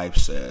my wife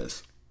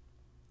says,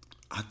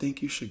 I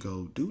think you should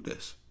go do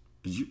this.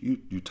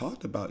 You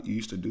talked about you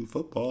used to do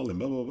football and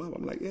blah, blah, blah.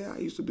 I'm like, yeah, I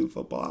used to do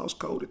football. I was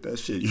cold at that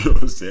shit. You know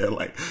what I'm saying?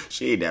 Like,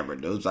 she never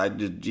knew. So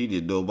she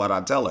just knew what I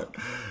tell her.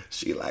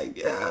 She like,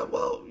 yeah,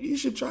 well, you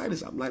should try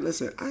this. I'm like,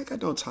 listen, I ain't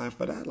got no time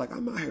for that. Like,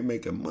 I'm out here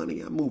making money.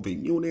 I'm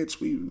moving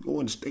units. We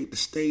going state to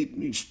state.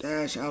 New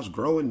stash house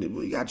growing.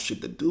 We got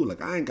shit to do.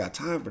 Like, I ain't got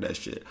time for that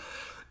shit.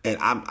 And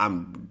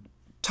I'm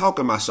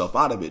talking myself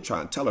out of it,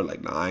 trying to tell her,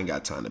 like, no, I ain't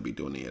got time to be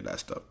doing any of that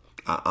stuff.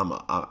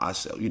 I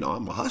said,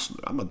 I'm a hustler.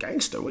 I'm a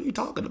gangster. What are you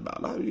talking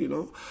about?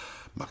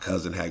 My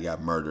cousin had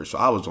got murdered. So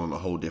I was on a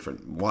whole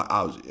different,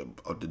 I was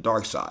on the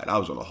dark side. I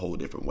was on a whole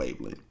different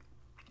wavelength.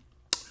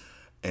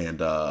 And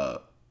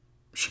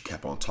she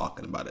kept on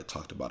talking about it,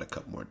 talked about it a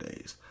couple more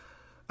days.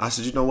 I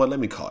said, you know what? Let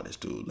me call this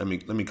dude. Let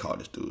me call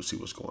this dude, see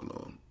what's going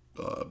on.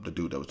 The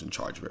dude that was in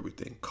charge of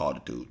everything. Called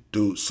the dude.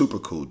 Dude, super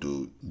cool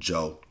dude,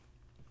 Joe.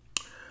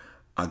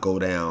 I go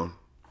down,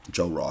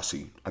 Joe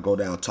Rossi. I go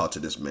down, talk to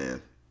this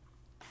man.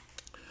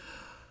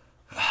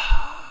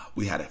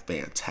 We had a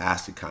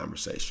fantastic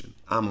conversation.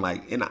 I'm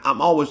like, and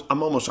I'm almost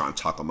trying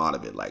to talk him out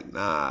of it. Like,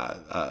 nah,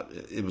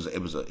 it was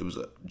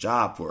a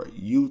job for a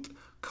youth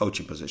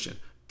coaching position,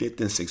 5th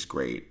and 6th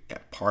grade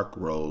at Park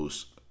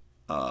Rose,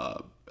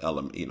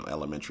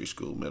 elementary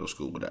school, middle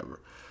school,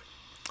 whatever.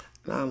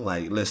 And I'm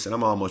like, listen,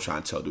 I'm almost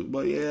trying to tell dude,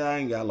 but yeah, I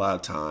ain't got a lot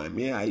of time.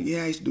 Yeah, I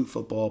used to do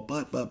football,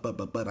 but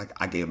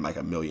I gave him like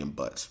a million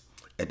buts.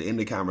 At the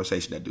end of the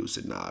conversation, that dude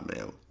said, nah,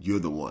 man, you're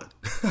the one.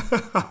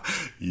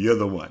 You're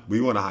the one.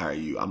 We want to hire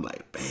you. I'm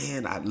like,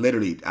 man, I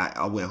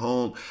went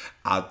home.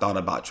 I thought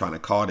about trying to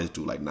call this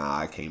dude. Like, nah,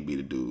 I can't be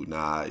the dude.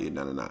 Nah.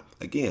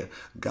 Again,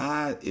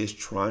 God is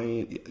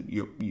trying,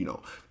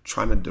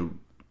 trying to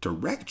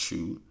direct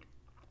you.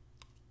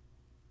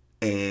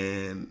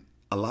 And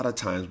a lot of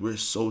times we're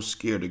so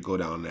scared to go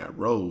down that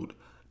road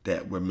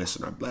that we're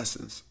missing our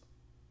blessings.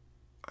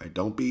 All right,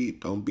 don't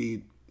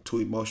be too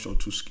emotional,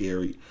 too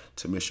scary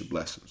to miss your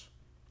blessings.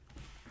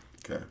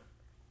 Okay.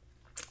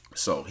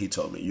 So he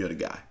told me, you're the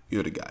guy.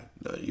 You're the guy.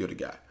 No, you're the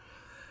guy.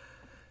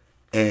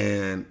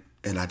 And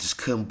I just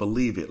couldn't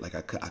believe it. Like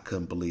I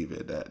couldn't believe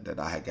it that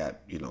I had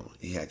got,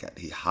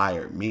 he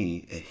hired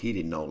me and he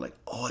didn't know like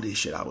all this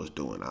shit I was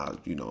doing. I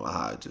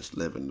was just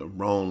living the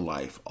wrong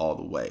life all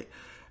the way.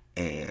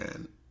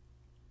 And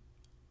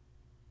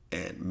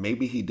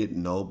maybe he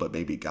didn't know, but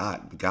maybe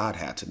God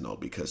had to know,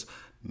 because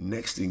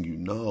next thing you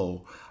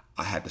know,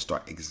 I had to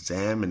start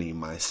examining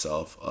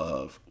myself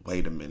of,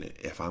 wait a minute,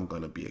 if I'm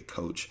going to be a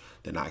coach,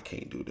 then I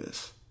can't do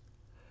this.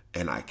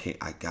 And I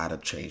got to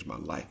change my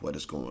life. What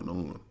is going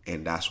on?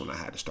 And that's when I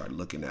had to start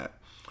looking at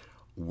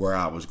where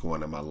I was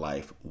going in my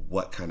life.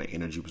 What kind of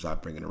energy was I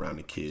bringing around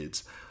the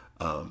kids?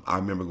 I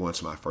remember going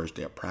to my first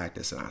day of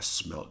practice and I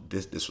smelled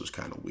this. This was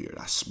kind of weird.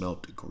 I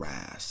smelled the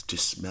grass,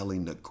 just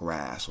smelling the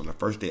grass. On the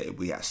first day,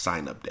 we had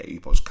sign up day. You're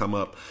supposed to come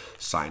up,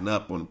 sign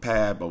up on the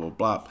pad, blah, blah,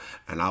 blah.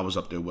 And I was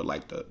up there with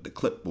like the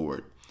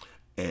clipboard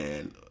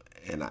and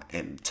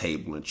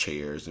table and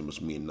chairs, and it was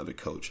me and another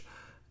coach.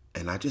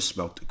 And I just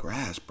smelled the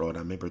grass, bro. And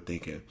I remember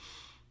thinking,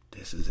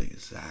 this is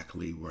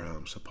exactly where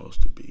I'm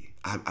supposed to be.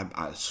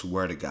 I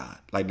swear to God.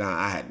 Like, now,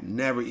 I had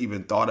never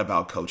even thought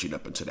about coaching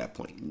up until that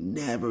point.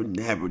 Never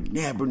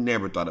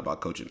thought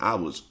about coaching. I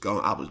was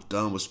gone. I was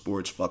done with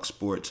sports. Fuck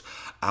sports.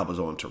 I was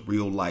on to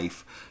real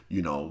life.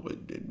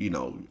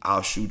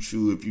 I'll shoot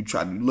you if you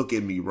try to look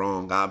at me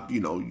wrong.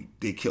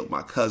 They killed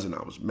my cousin.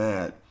 I was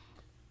mad.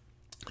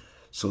 As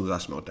soon as I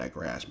smelled that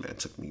grass, man, it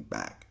took me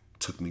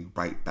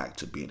right back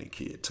to being a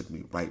kid. Took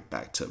me right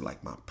back to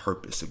like my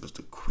purpose. It was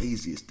the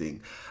craziest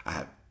thing I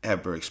have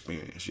ever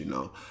experienced,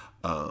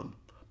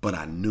 but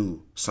I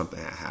knew something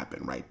had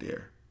happened right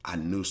there.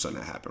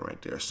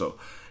 So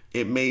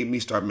it made me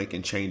start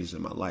making changes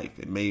in my life.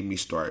 It made me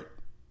start,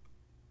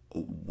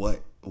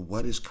 what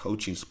is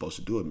coaching supposed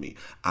to do with me?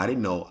 I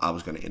didn't know I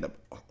was going to end up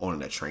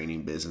owning that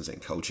training business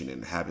and coaching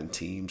and having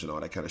teams and all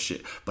that kind of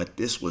shit. But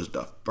this was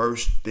the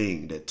first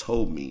thing that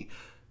told me,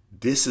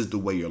 this is the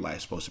way your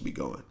life's supposed to be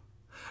going.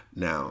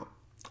 Now,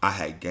 I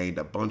had gained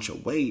a bunch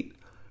of weight,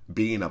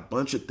 being a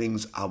bunch of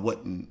things I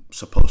wasn't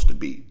supposed to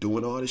be,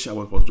 doing all this shit I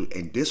wasn't supposed to do.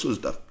 And this was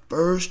the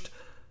first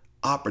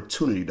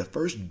opportunity, the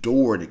first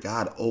door that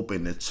God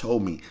opened that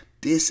told me,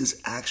 this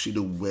is actually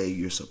the way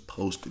you're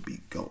supposed to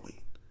be going.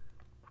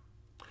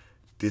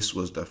 This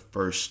was the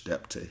first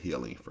step to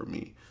healing for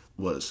me,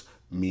 was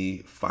me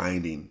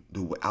finding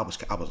the way. I was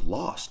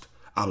lost.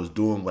 I was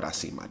doing what I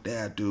seen my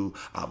dad do.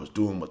 I was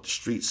doing what the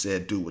street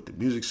said do, what the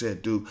music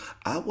said do.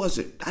 I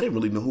didn't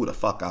really know who the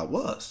fuck I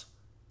was.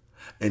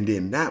 And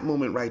then that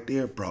moment right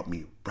there brought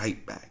me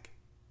right back.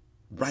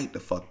 Right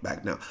the fuck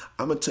back. Now,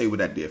 I'm going to tell you what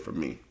that did for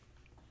me.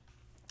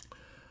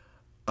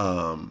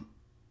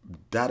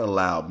 That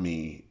allowed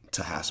me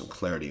to have some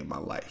clarity in my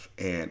life.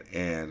 And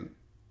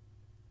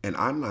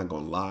I'm not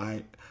going to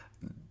lie,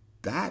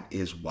 that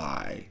is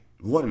why,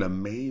 one of the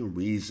main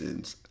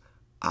reasons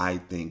I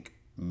think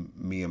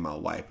me and my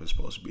wife are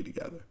supposed to be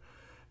together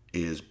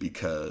is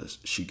because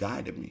she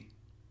guided me.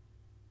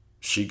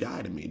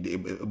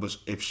 It was,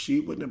 if she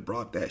wouldn't have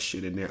brought that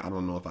shit in there, I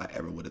don't know if I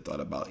ever would have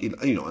thought about,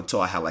 until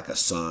I had like a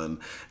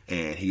son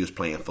and he was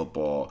playing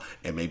football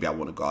and maybe I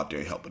want to go out there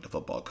and help with the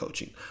football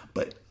coaching.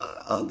 But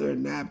other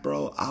than that,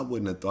 bro, I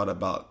wouldn't have thought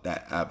about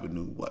that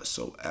avenue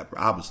whatsoever.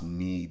 I was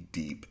knee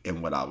deep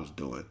in what I was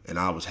doing and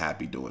I was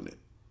happy doing it.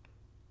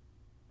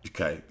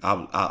 Okay,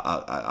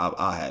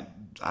 I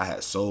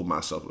had sold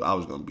myself. I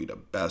was going to be the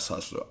best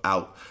hustler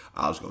out.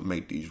 I was going to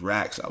make these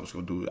racks. I was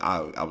going to do it.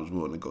 I was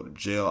willing to go to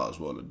jail. I was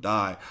willing to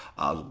die.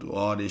 I was going to do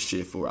all this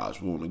shit for it. I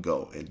was willing to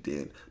go. And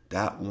then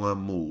that one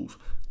move,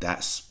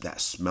 that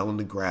smelling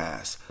the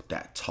grass,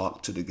 that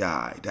talk to the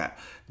guy, that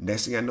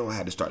next thing I know, I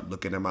had to start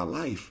looking at my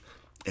life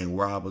and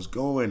where I was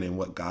going and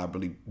what God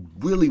really,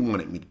 really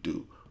wanted me to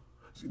do.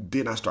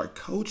 Then I start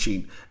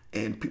coaching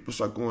and people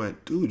start going,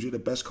 dude, you're the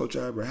best coach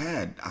I ever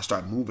had. I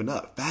start moving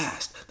up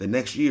fast. The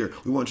next year,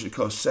 we want you to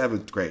coach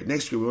 7th grade.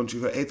 Next year, we want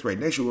you to coach 8th grade.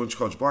 Next year, we want you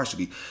to coach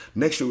varsity.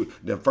 Next year,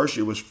 the first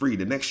year was free.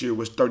 The next year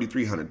was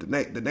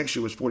 $3,300. The next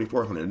year was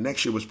 $4,400. The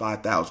next year was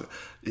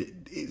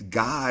 $5,000.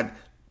 God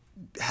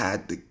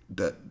had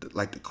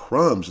the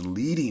crumbs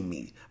leading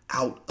me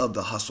out of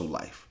the hustle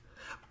life,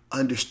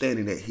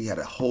 understanding that he had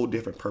a whole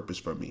different purpose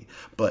for me.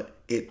 But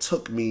it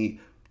took me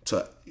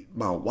to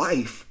my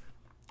wife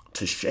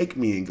to shake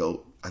me and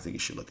go, I think you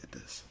should look at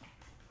this.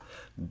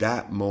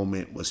 That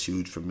moment was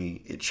huge for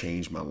me. It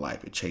changed my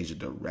life. It changed the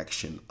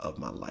direction of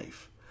my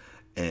life.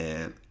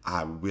 And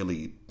I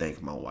really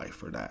thank my wife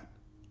for that.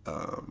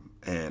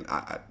 And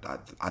I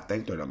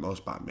thanked her the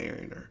most by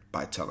marrying her,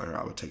 by telling her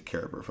I would take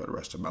care of her for the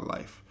rest of my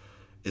life.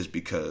 Is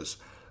because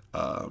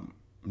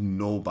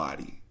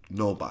nobody,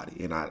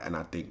 and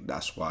I think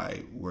that's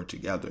why we're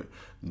together.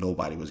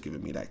 Nobody was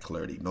giving me that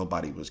clarity.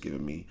 Nobody was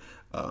giving me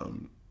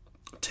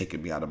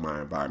taking me out of my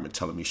environment,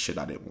 telling me shit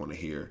I didn't want to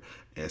hear,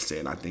 and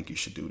saying, I think you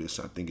should do this,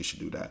 I think you should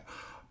do that.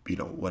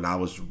 When I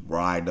was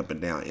riding up and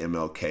down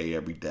MLK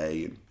every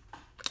day and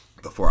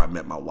before I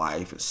met my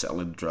wife and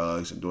selling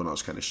drugs and doing all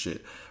this kind of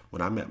shit.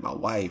 When I met my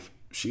wife,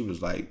 she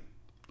was like,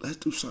 let's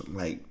do something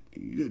like,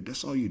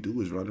 that's all you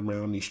do is run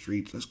around these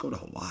streets. Let's go to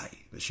Hawaii.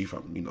 She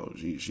from,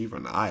 she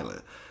from the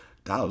island.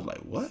 I was like,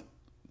 what?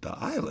 The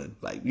island?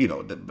 Like,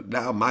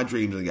 now my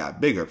dreams have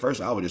got bigger.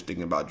 First, I was just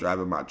thinking about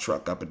driving my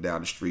truck up and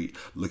down the street,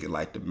 looking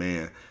like the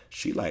man.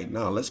 She like,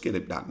 no, let's get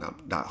it.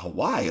 Not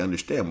Hawaii,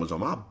 understand, was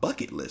on my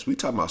bucket list. We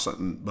talking about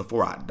something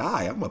before I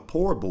die. I'm a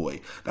poor boy.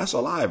 That's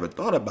all I ever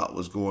thought about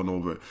was going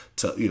over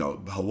to,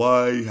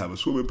 Hawaii, have a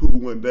swimming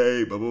pool one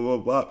day, blah, blah, blah,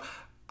 blah.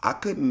 I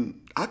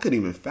couldn't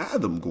even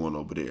fathom going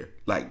over there,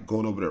 like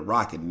going over there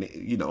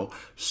rocking,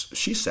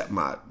 she set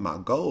my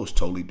goals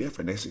totally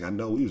different. Next thing I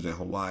know, we was in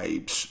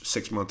Hawaii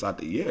 6 months out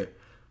the year.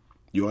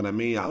 You know what I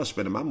mean? I was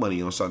spending my money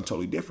on something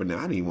totally different. Now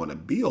I didn't even want to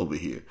be over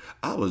here.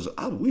 We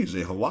was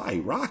in Hawaii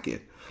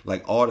rocking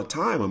like all the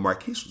time. When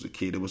Marquise was a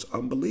kid, it was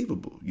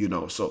unbelievable,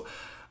 So,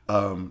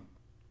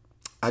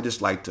 I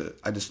just like to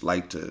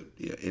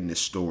in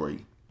this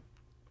story,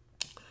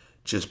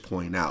 just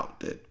point out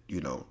that,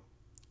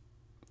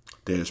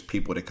 there's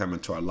people that come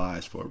into our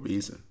lives for a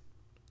reason.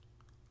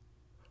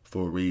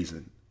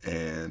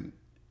 And,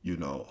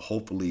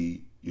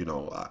 hopefully,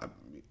 on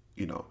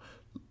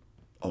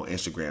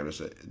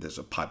Instagram, there's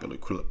a popular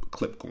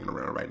clip going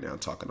around right now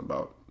talking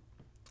about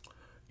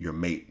your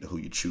mate, who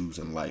you choose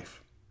in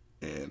life.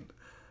 And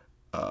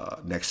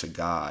next to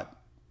God,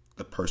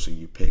 the person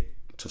you pick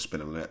to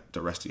spend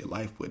the rest of your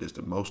life with is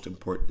the most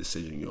important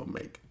decision you'll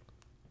make.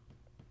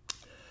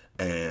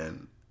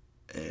 And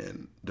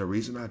the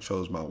reason I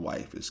chose my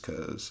wife is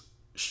because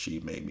she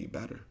made me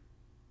better.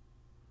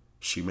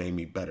 She made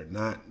me better.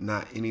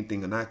 Not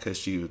anything, not because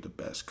she was the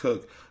best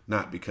cook,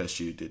 not because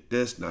she did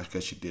this, not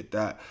because she did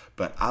that.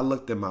 But I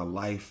looked at my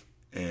life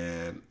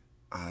and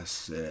I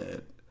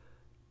said,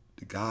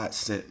 God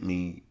sent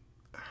me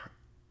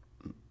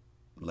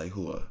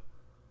Lehua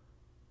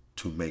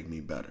to make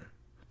me better.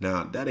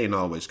 Now, that ain't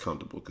always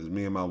comfortable because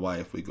me and my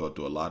wife, we go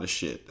through a lot of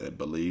shit. And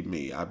believe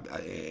me,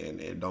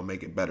 and it don't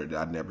make it better that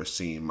I've never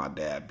seen my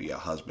dad be a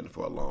husband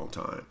for a long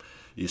time.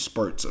 You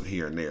spurts of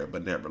here and there,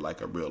 but never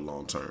like a real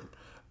long term.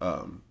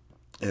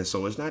 And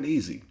so it's not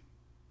easy.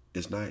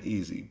 It's not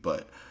easy,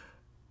 but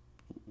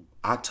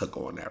I took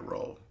on that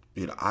role.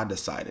 I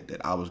decided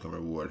that I was going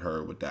to reward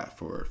her with that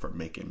for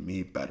making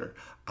me better.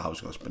 I was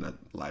going to spend a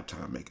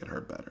lifetime making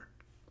her better.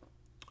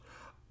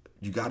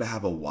 You got to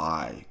have a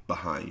why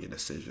behind your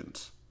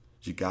decisions.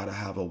 You got to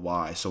have a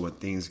why. So when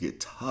things get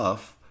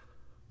tough,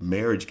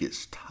 marriage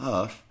gets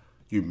tough,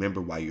 you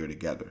remember why you're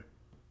together.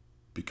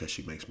 Because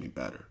she makes me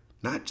better.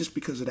 Not just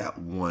because of that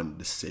one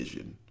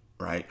decision,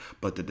 right?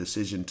 But the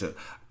decision to,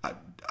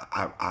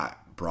 I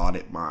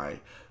broadened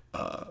my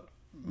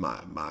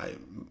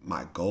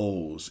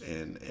goals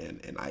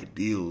and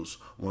ideals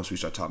once we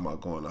start talking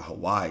about going to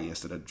Hawaii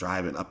instead of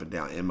driving up and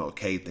down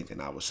MLK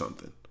thinking I was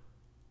something.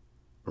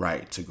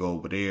 Right, to go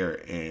over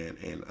there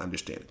and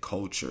understand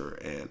culture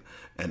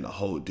and the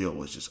whole deal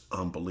was just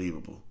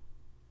unbelievable.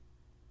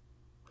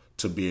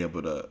 To be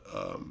able to,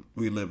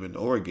 we live in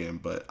Oregon,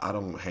 but I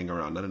don't hang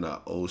around none of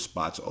the old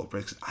spots or old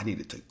places. I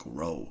needed to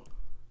grow.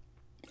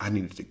 I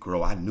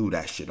knew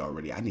that shit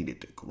already. I needed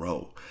to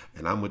grow.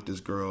 And I'm with this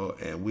girl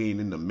and we ain't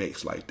in the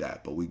mix like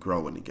that, but we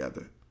growing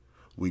together.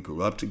 We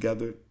grew up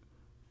together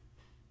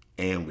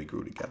and we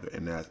grew together.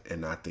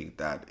 And I think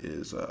that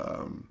is,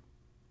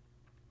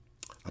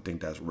 I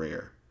think that's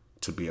rare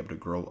to be able to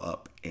grow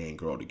up and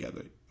grow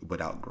together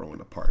without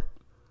growing apart.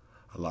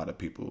 A lot of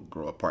people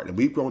grow apart, and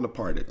we've grown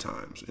apart at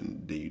times,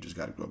 and then you just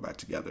got to grow back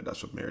together.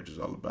 That's what marriage is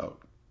all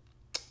about.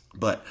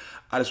 But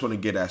I just want to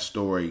get that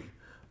story.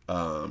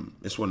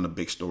 It's one of the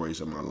big stories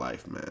of my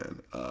life,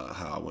 man,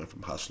 how I went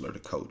from hustler to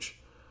coach.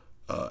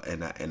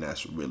 And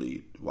that's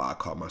really why I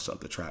call myself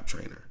the trap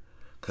trainer.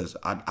 Because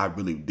I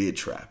really did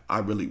trap. I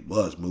really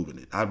was moving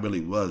it. I really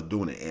was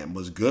doing it and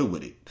was good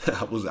with it.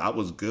 I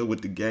was good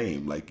with the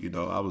game. Like,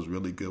 I was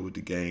really good with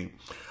the game.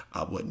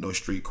 I wasn't no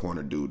street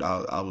corner dude.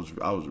 I was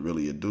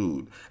really a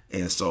dude.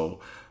 And so,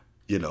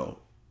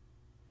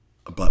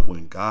 but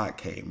when God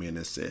came in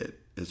and said,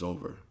 it's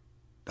over,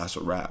 that's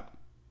a wrap.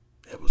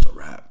 It was a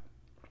wrap.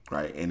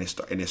 Right. And it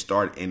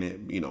started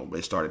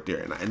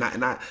there. And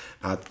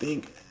I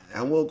think,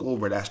 and we'll go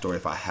over that story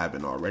if I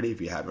haven't already, if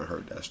you haven't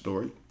heard that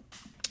story.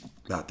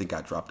 I think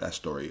I dropped that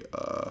story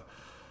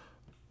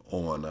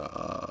on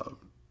a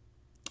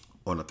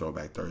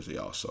ThrowBack Thursday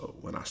also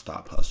when I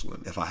stopped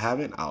hustling. If I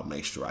haven't, I'll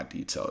make sure I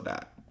detail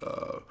that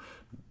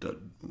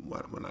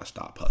when I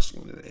stopped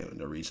hustling and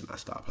the reason I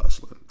stopped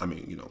hustling. I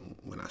mean,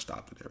 when I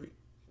stopped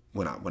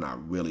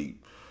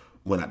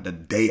the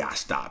day I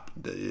stopped,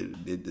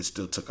 it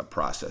still took a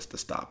process to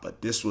stop.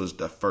 But this was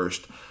the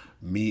first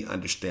me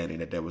understanding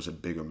that there was a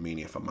bigger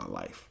meaning for my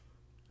life.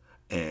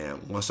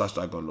 And once I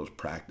started going to those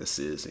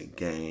practices and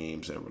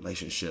games and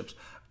relationships,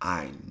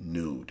 I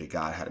knew that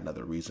God had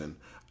another reason,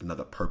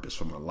 another purpose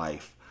for my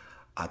life.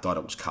 I thought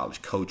it was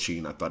college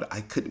coaching. I thought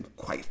I couldn't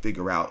quite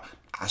figure out.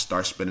 I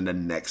started spending the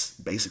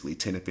next basically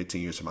 10 to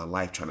 15 years of my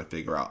life trying to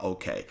figure out,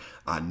 okay,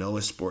 I know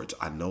it's sports.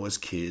 I know it's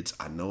kids.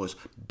 I know it's,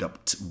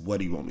 what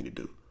do you want me to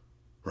do?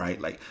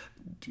 right? Like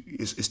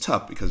it's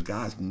tough because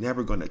God's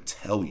never going to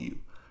tell you.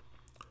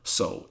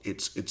 So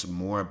it's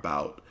more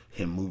about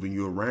him moving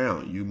you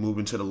around. You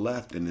moving to the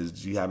left, and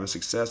is you having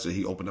success? Did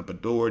he open up a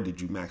door?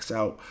 Did you max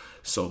out?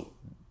 So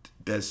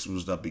this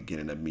was the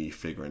beginning of me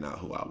figuring out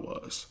who I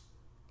was.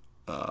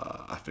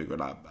 I figured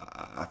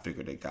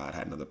that God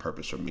had another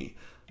purpose for me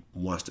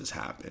once this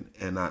happened,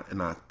 and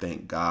I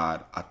thank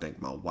God. I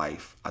thank my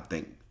wife. I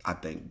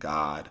thank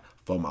God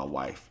for my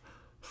wife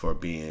for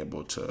being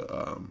able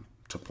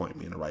to point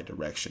me in the right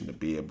direction, to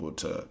be able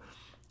to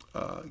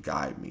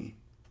guide me.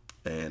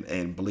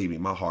 And believe me,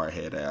 my hard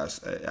head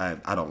ass,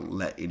 I don't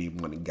let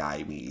anyone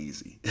guide me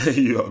easy.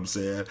 You know what I'm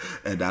saying?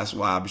 And that's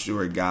why I'm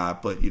sure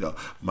God put,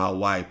 my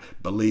wife,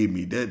 believe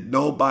me, that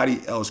nobody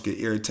else could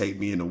irritate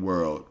me in the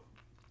world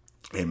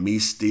and me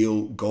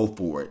still go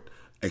for it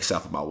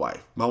except for my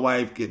wife. My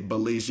wife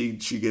believe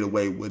she get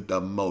away with the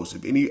most.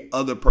 If any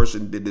other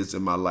person did this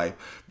in my life,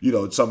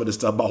 some of the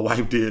stuff my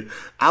wife did,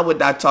 I would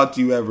not talk to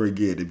you ever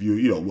again. If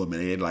you,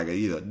 woman, and like,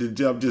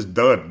 I'm just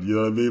done. You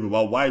know what I mean? But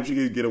my wife, she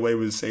can get away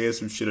with saying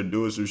some shit or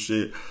doing some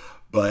shit.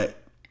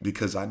 But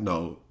because I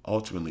know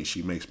ultimately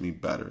she makes me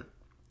better,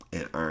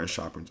 and iron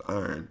sharpens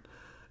iron.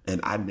 And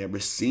I've never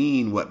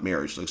seen what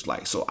marriage looks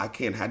like. So I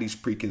can't have these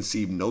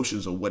preconceived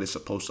notions of what it's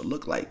supposed to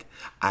look like.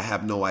 I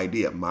have no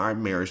idea. My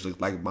marriage looks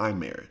like my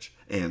marriage.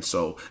 And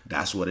so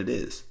that's what it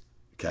is.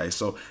 Okay.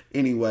 So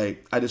anyway,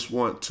 I just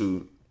want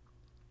to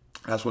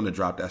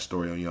drop that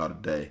story on y'all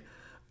today.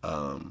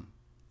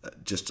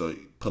 Just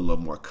to put a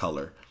little more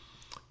color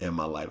in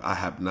my life. I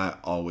have not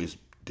always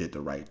did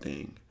the right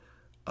thing.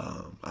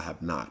 I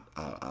have not.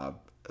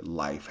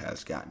 Life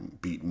has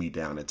beat me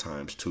down at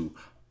times too.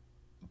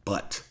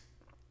 But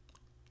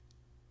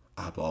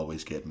I've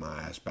always get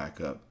my ass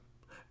back up.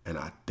 And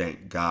I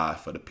thank God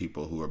for the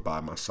people who are by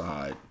my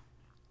side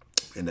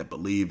and that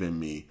believe in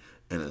me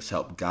and has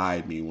helped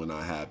guide me when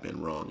I have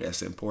been wrong.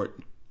 That's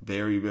important.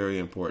 Very, very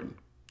important.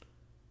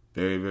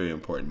 Very, very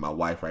important. My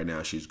wife right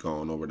now, she's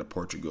going over to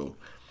Portugal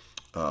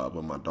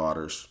with my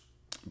daughters,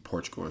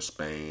 Portugal and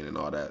Spain and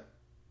all that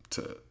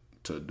to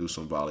do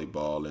some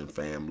volleyball and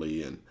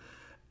family. And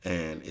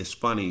it's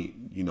funny,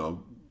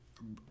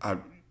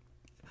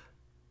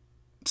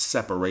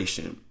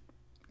 separation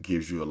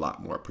gives you a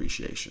lot more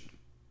appreciation.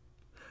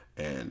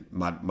 And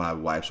my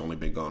wife's only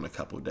been gone a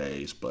couple of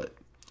days, but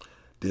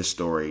this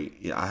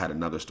story, I had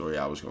another story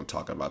I was going to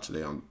talk about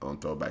today on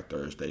ThrowBack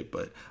Thursday,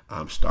 but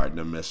I'm starting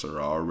to miss her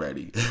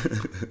already.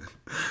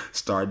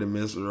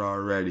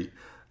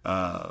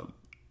 And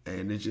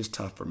it's just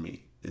tough for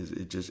me.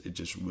 It's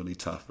just really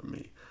tough for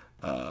me.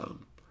 I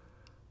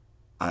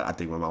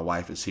think when my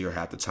wife is here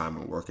half the time,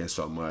 I'm working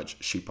so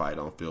much, she probably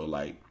don't feel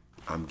like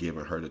I'm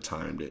giving her the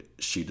time that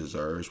she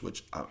deserves,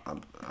 which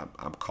I'm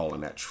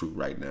calling that true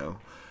right now.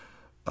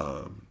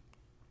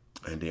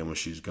 And then when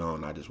she's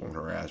gone, I just want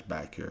her ass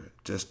back here.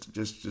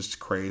 Just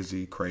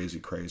crazy.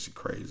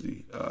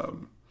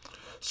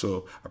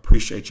 So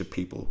appreciate your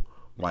people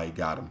while you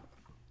got them.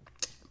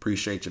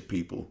 Appreciate your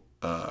people.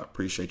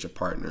 Appreciate your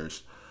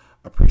partners.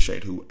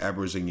 Appreciate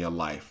whoever's in your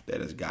life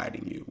that is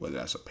guiding you, whether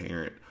that's a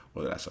parent,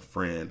 whether that's a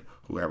friend,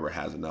 whoever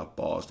has enough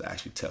balls to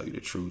actually tell you the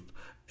truth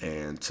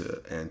and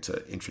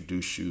to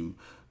introduce you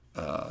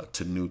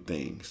to new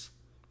things,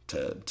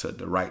 to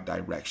the right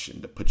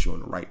direction, to put you on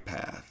the right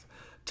path.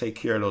 Take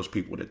care of those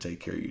people that take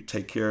care of you.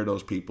 Take care of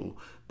those people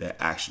that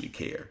actually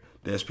care.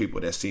 There's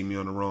people that see me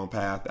on the wrong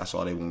path. That's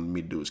all they wanted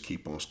me to do is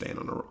keep on staying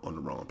on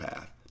the wrong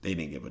path. They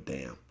didn't give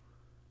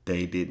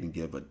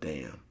a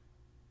damn.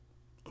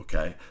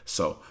 Okay?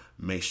 So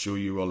make sure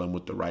you're rolling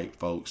with the right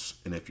folks.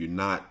 And if you're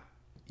not,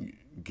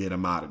 get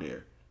them out of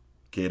there.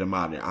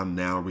 I'm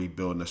now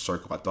rebuilding a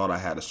circle. I thought I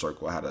had a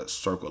circle. I had a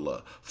circle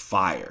of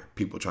fire.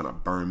 People trying to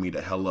burn me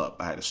the hell up.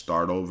 I had to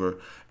start over.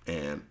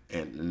 And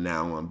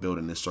now I'm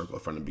building this circle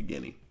from the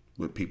beginning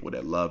with people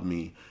that love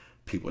me,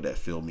 people that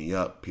fill me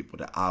up, people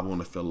that I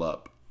want to fill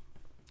up.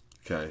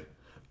 Okay.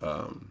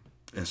 And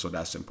so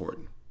that's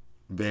important.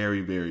 Very,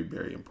 very,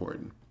 very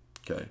important.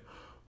 Okay.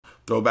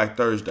 ThrowBack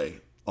Thursday,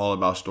 all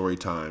about story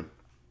time.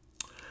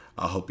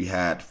 I hope you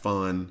had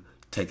fun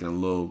taking a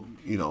little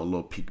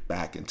peek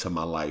back into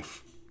my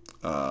life.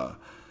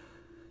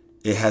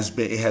 It has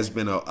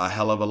been a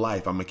hell of a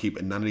life. I'm gonna keep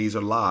it. None of these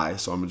are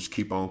lies, so I'm gonna just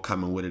keep on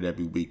coming with it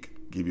every week.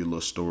 Give you a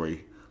little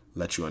story,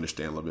 let you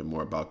understand a little bit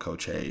more about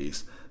Coach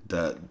Hayes,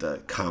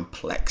 the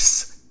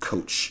complex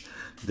coach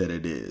that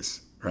it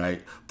is.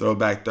 Right?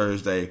 ThrowBack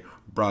Thursday,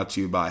 brought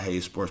to you by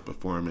Hayes Sports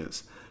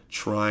Performance,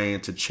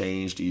 trying to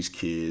change these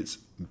kids,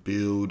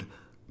 build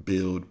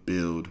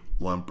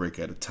one brick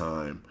at a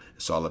time.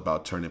 It's all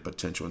about turning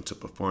potential into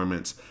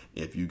performance.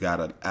 If you got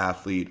an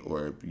athlete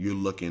or if you're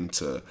looking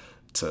to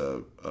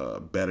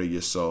better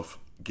yourself,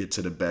 get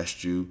to the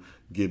best you,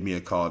 give me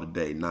a call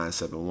today,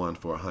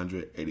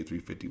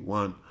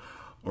 971-400-8351,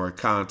 or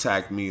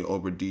contact me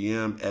over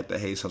DM at the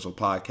Hayes Hustle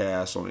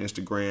Podcast on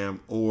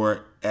Instagram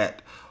or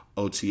at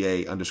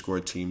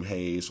OTA_Team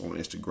Hayes on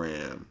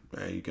Instagram.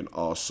 Right? You can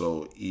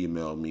also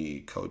email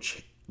me,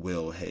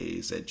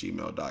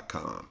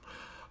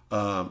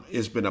 CoachWillHayes@gmail.com.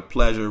 It's been a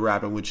pleasure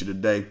rapping with you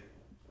today.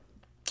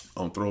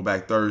 on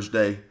ThrowBack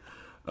Thursday.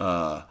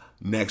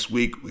 Next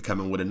week, we're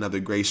coming with another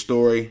great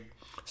story.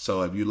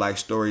 So if you like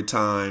story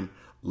time,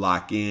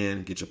 lock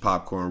in, get your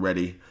popcorn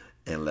ready,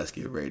 and let's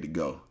get ready to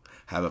go.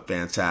 Have a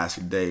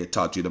fantastic day.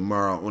 Talk to you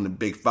tomorrow on the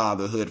Big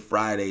Fatherhood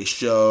Friday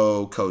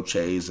show. Coach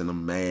Hayes and the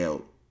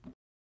mail.